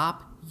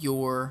stop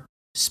your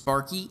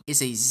Sparky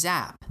is a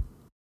zap,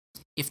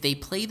 if they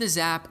play the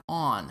zap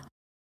on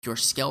your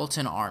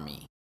Skeleton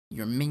Army,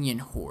 your Minion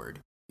Horde,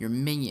 your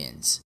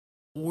minions,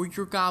 or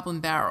your Goblin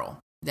Barrel,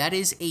 that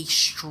is a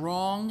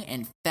strong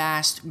and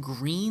fast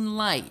green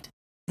light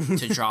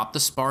to drop the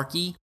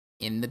Sparky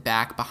in the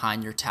back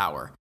behind your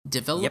tower.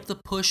 Develop the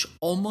push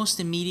almost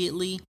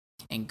immediately,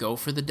 and go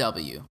for the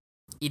W.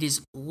 It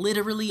is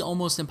literally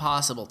almost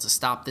impossible to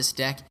stop this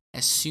deck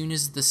as soon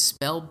as the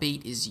spell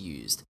bait is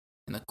used.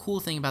 And the cool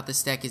thing about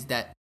this deck is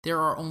that there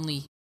are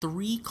only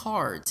 3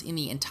 cards in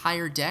the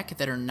entire deck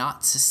that are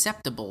not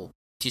susceptible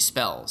to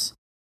spells.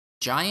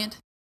 Giant,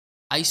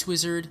 Ice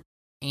Wizard,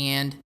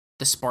 and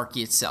the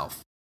Sparky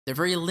itself. They're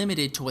very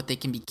limited to what they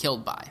can be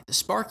killed by. The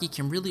Sparky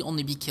can really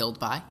only be killed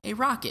by a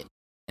rocket,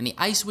 and the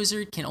Ice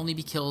Wizard can only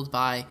be killed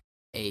by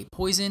a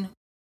poison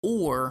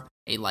or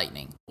a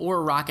lightning, or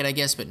a rocket, I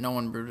guess, but no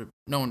one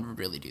would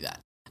really do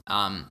that.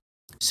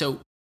 So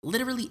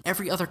literally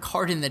every other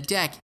card in the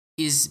deck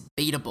is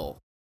baitable,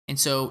 and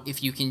so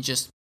if you can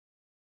just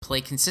play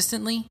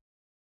consistently,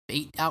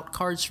 bait out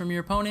cards from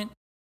your opponent,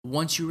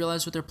 once you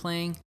realize what they're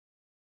playing,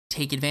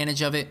 take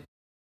advantage of it,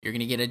 you're going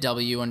to get a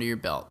W under your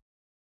belt.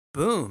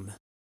 Boom.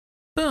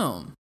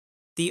 Boom.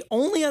 The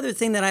only other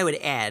thing that I would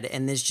add,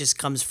 and this just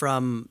comes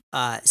from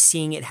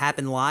seeing it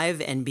happen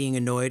live and being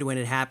annoyed when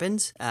it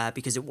happens,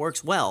 because it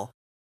works well,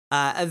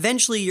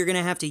 eventually you're going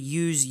to have to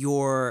use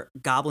your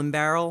Goblin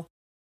Barrel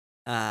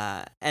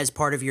as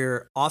part of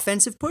your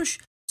offensive push.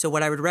 So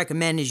what I would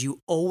recommend is you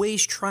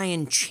always try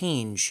and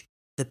change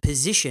the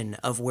position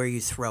of where you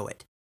throw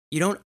it. You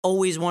don't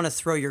always want to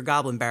throw your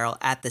Goblin Barrel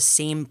at the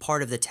same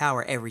part of the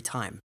tower every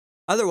time.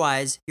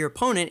 Otherwise, your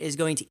opponent is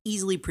going to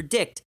easily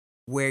predict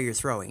where you're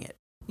throwing it.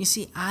 You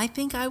see, I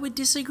think I would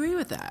disagree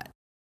with that.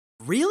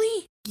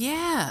 Really?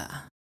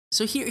 Yeah.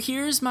 So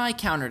here's my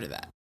counter to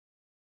that.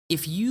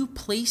 If you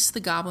place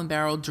the Goblin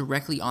Barrel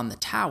directly on the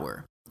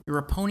tower, your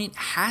opponent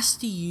has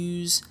to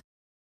use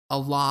a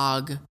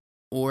log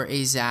or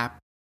a zap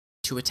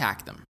to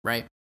attack them,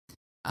 right?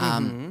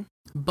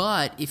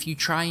 But if you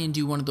try and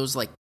do one of those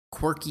like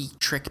quirky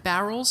trick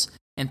barrels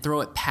and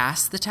throw it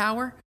past the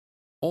tower,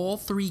 all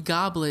 3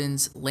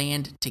 goblins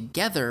land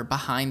together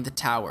behind the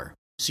tower.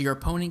 So your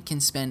opponent can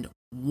spend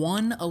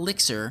 1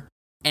 elixir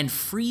and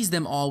freeze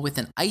them all with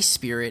an ice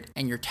spirit,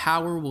 and your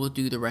tower will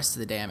do the rest of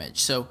the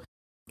damage. So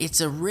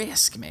it's a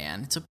risk,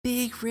 man. It's a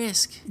big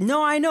risk.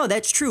 No, I know,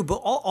 that's true.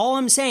 But all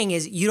I'm saying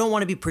is you don't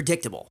want to be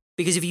predictable.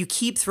 Because if you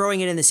keep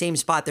throwing it in the same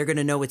spot, they're going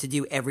to know what to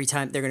do every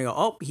time. They're going to go,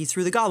 oh, he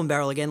threw the Goblin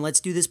Barrel again. Let's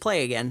do this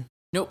play again.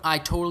 Nope, I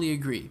totally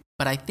agree.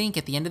 But I think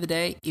at the end of the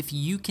day, if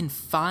you can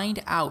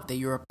find out that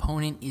your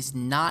opponent is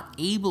not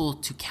able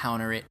to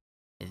counter it,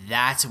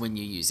 that's when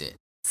you use it.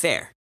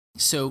 Fair.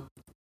 So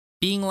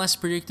being less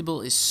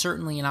predictable is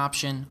certainly an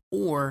option,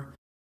 or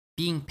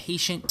being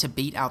patient to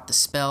bait out the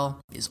spell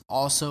is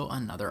also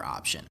another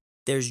option.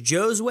 There's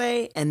Joe's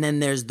way, and then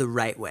there's the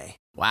right way.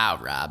 Wow,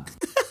 Rob.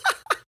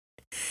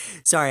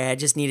 Sorry, I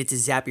just needed to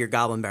zap your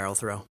Goblin Barrel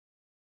throw.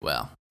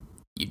 Well,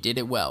 you did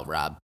it well,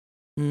 Rob.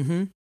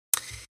 Mm-hmm.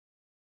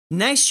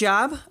 Nice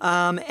job.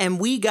 And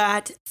we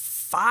got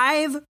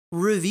 5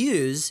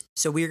 reviews,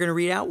 so we're going to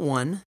read out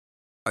 1.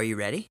 Are you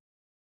ready?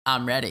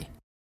 I'm ready.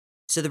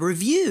 So the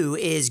review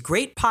is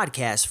Great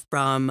Podcast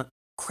from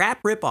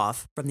Crap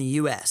Ripoff from the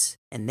US.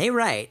 And they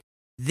write,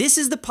 this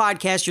is the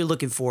podcast you're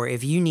looking for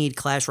if you need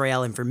Clash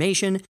Royale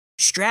information,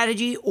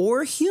 strategy,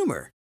 or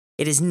humor.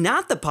 It is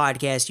not the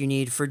podcast you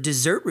need for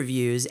dessert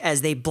reviews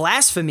as they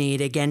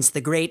blasphemed against the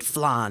great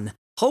flan.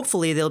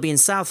 Hopefully they'll be in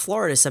South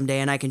Florida someday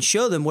and I can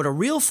show them what a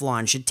real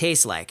flan should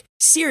taste like.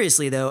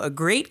 Seriously though, a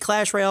great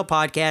Clash Royale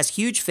podcast,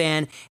 huge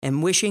fan,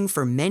 and wishing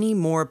for many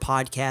more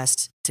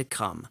podcasts to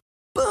come.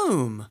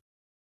 Boom!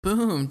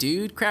 Boom,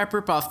 dude. Crap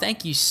Ripoff,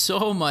 thank you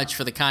so much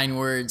for the kind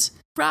words.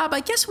 Rob, I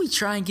guess we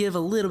try and give a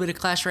little bit of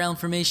Clash Royale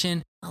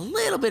information, a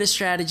little bit of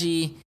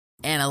strategy,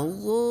 and a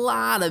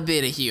lot of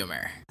bit of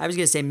humor. I was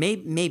going to say,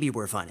 maybe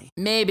we're funny.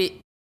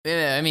 Maybe.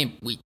 I mean,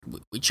 we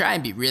try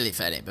and be really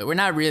funny, but we're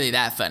not really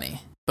that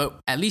funny. But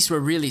at least we're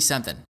really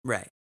something.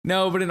 Right.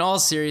 No, but in all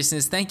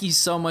seriousness, thank you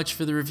so much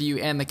for the review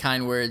and the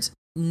kind words.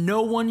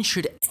 No one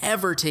should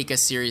ever take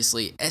us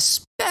seriously,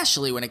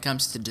 especially when it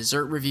comes to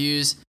dessert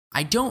reviews.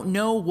 I don't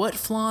know what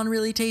flan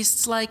really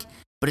tastes like,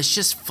 but it's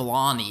just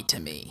flan-y to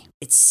me.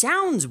 It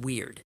sounds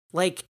weird.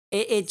 Like,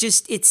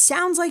 it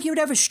sounds like it would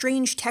have a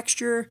strange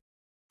texture.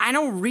 I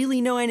don't really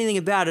know anything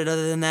about it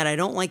other than that I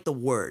don't like the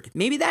word.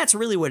 Maybe that's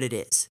really what it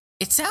is.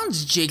 It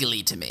sounds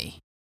jiggly to me.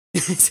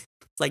 It's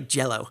like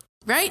Jell-O.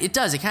 Right? It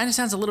does. It kind of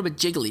sounds a little bit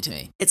jiggly to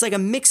me. It's like a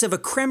mix of a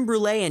creme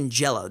brulee and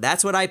Jell-O.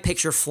 That's what I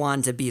picture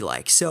flan to be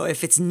like. So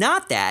if it's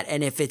not that,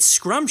 and if it's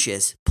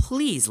scrumptious,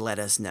 please let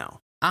us know.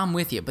 I'm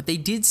with you, but they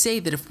did say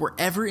that if we're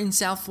ever in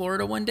South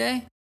Florida one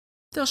day,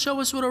 they'll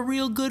show us what a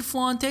real good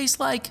flan tastes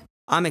like.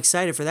 I'm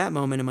excited for that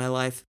moment in my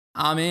life.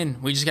 I'm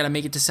in. We just got to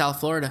make it to South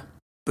Florida.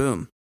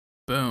 Boom.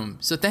 Boom.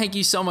 So thank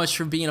you so much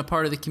for being a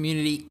part of the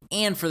community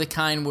and for the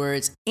kind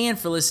words and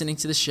for listening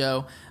to the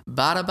show.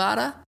 Bada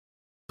bada.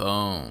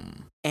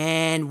 Boom.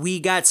 And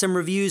we got some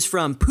reviews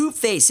from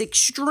Poopface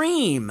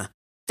Extreme.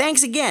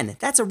 Thanks again.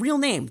 That's a real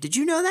name. Did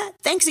you know that?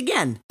 Thanks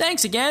again.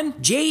 Thanks again.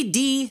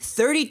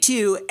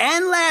 JD32.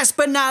 And last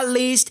but not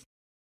least,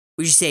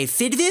 would you say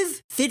Fidviv?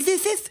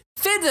 Fidvifif?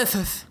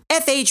 Fidvifif.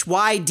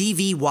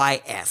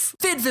 FHYDVYF.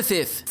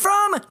 Fidvifif.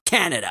 From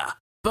Canada.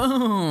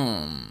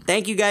 Boom.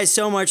 Thank you guys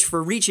so much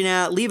for reaching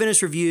out, leaving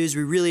us reviews.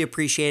 We really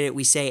appreciate it.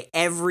 We say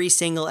every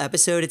single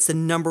episode, it's the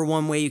number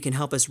one way you can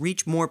help us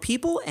reach more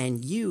people,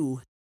 and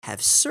you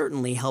have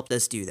certainly helped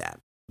us do that.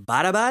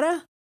 Bada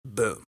bada,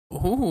 boom.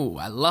 Ooh,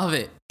 I love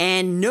it.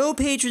 And no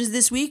patrons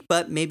this week,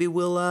 but maybe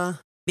we'll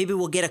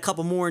get a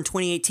couple more in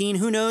 2018.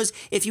 Who knows?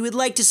 If you would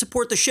like to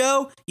support the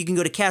show, you can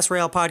go to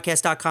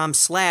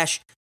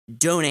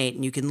castroyalpodcast.com/donate,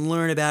 and you can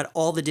learn about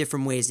all the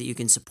different ways that you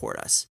can support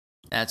us.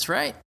 That's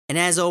right. And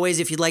as always,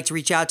 if you'd like to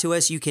reach out to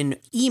us, you can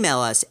email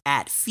us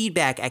at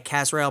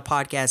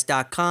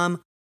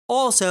feedback@castroyalpodcast.com.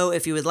 Also,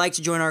 if you would like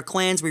to join our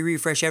clans, we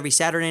refresh every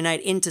Saturday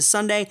night into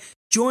Sunday.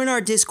 Join our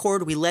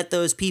Discord. We let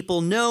those people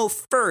know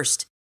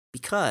first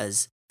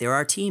because they're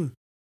our team.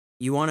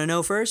 You want to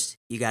know first?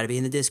 You got to be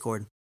in the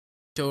Discord.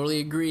 Totally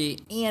agree.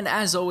 And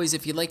as always,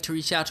 if you'd like to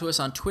reach out to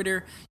us on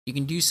Twitter, you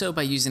can do so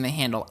by using the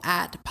handle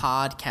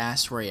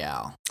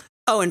 @PodcastRoyale.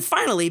 Oh, and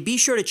finally, be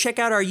sure to check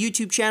out our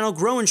YouTube channel,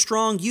 Growing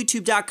Strong,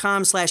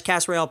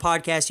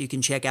 youtube.com/CastroyalPodcast. You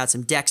can check out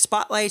some deck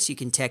spotlights. You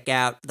can check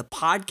out the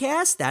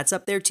podcast. That's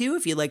up there too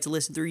if you'd like to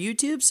listen through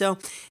YouTube. So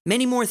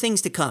many more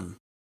things to come.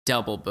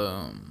 Double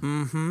boom.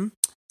 Mm-hmm.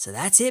 So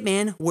that's it,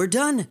 man. We're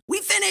done. We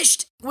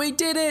finished. We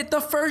did it.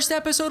 The first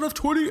episode of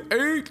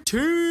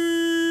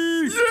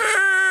 2018.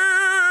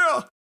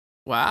 Yeah!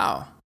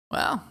 Wow.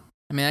 Well,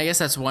 I mean, I guess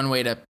that's one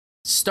way to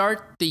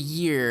start the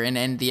year and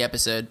end the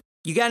episode.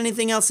 You got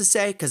anything else to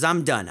say? Because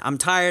I'm done. I'm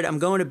tired. I'm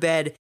going to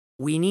bed.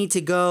 We need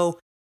to go.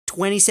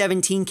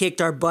 2017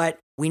 kicked our butt.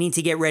 We need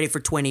to get ready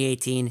for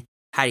 2018.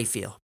 How do you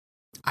feel?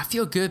 I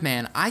feel good,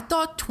 man. I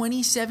thought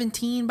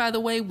 2017, by the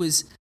way,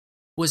 was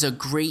a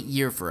great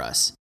year for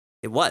us.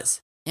 It was.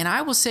 And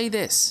I will say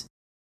this.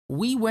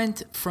 We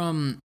went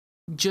from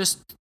just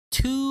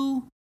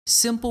two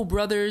simple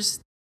brothers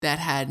that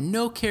had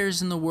no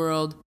cares in the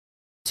world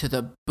to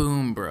the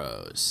Boom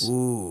Bros.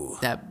 Ooh.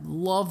 That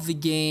love the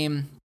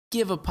game,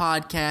 give a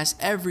podcast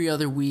every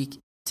other week,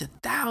 to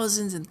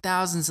thousands and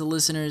thousands of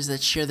listeners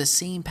that share the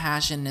same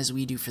passion as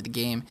we do for the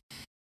game.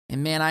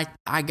 And man,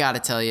 I gotta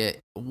tell you,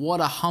 what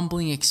a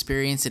humbling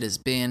experience it has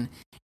been.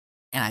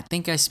 And I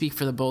think I speak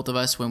for the both of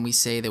us when we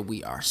say that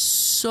we are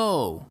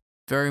so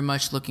very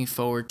much looking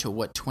forward to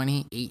what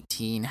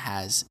 2018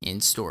 has in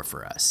store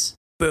for us.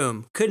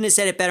 Boom. Couldn't have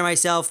said it better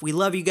myself. We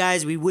love you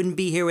guys. We wouldn't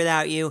be here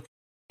without you.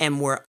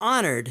 And we're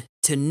honored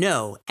to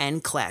know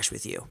and clash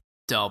with you.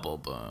 Double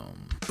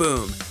boom.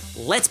 Boom.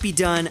 Let's be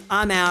done.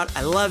 I'm out.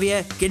 I love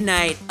you. Good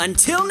night.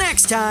 Until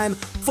next time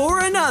for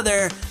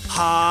another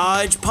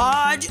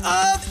Hodgepodge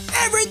of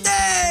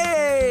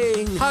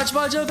Everything.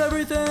 Hodgepodge of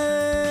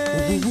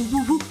everything.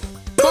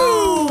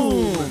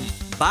 Boom.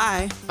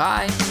 Bye.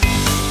 Bye.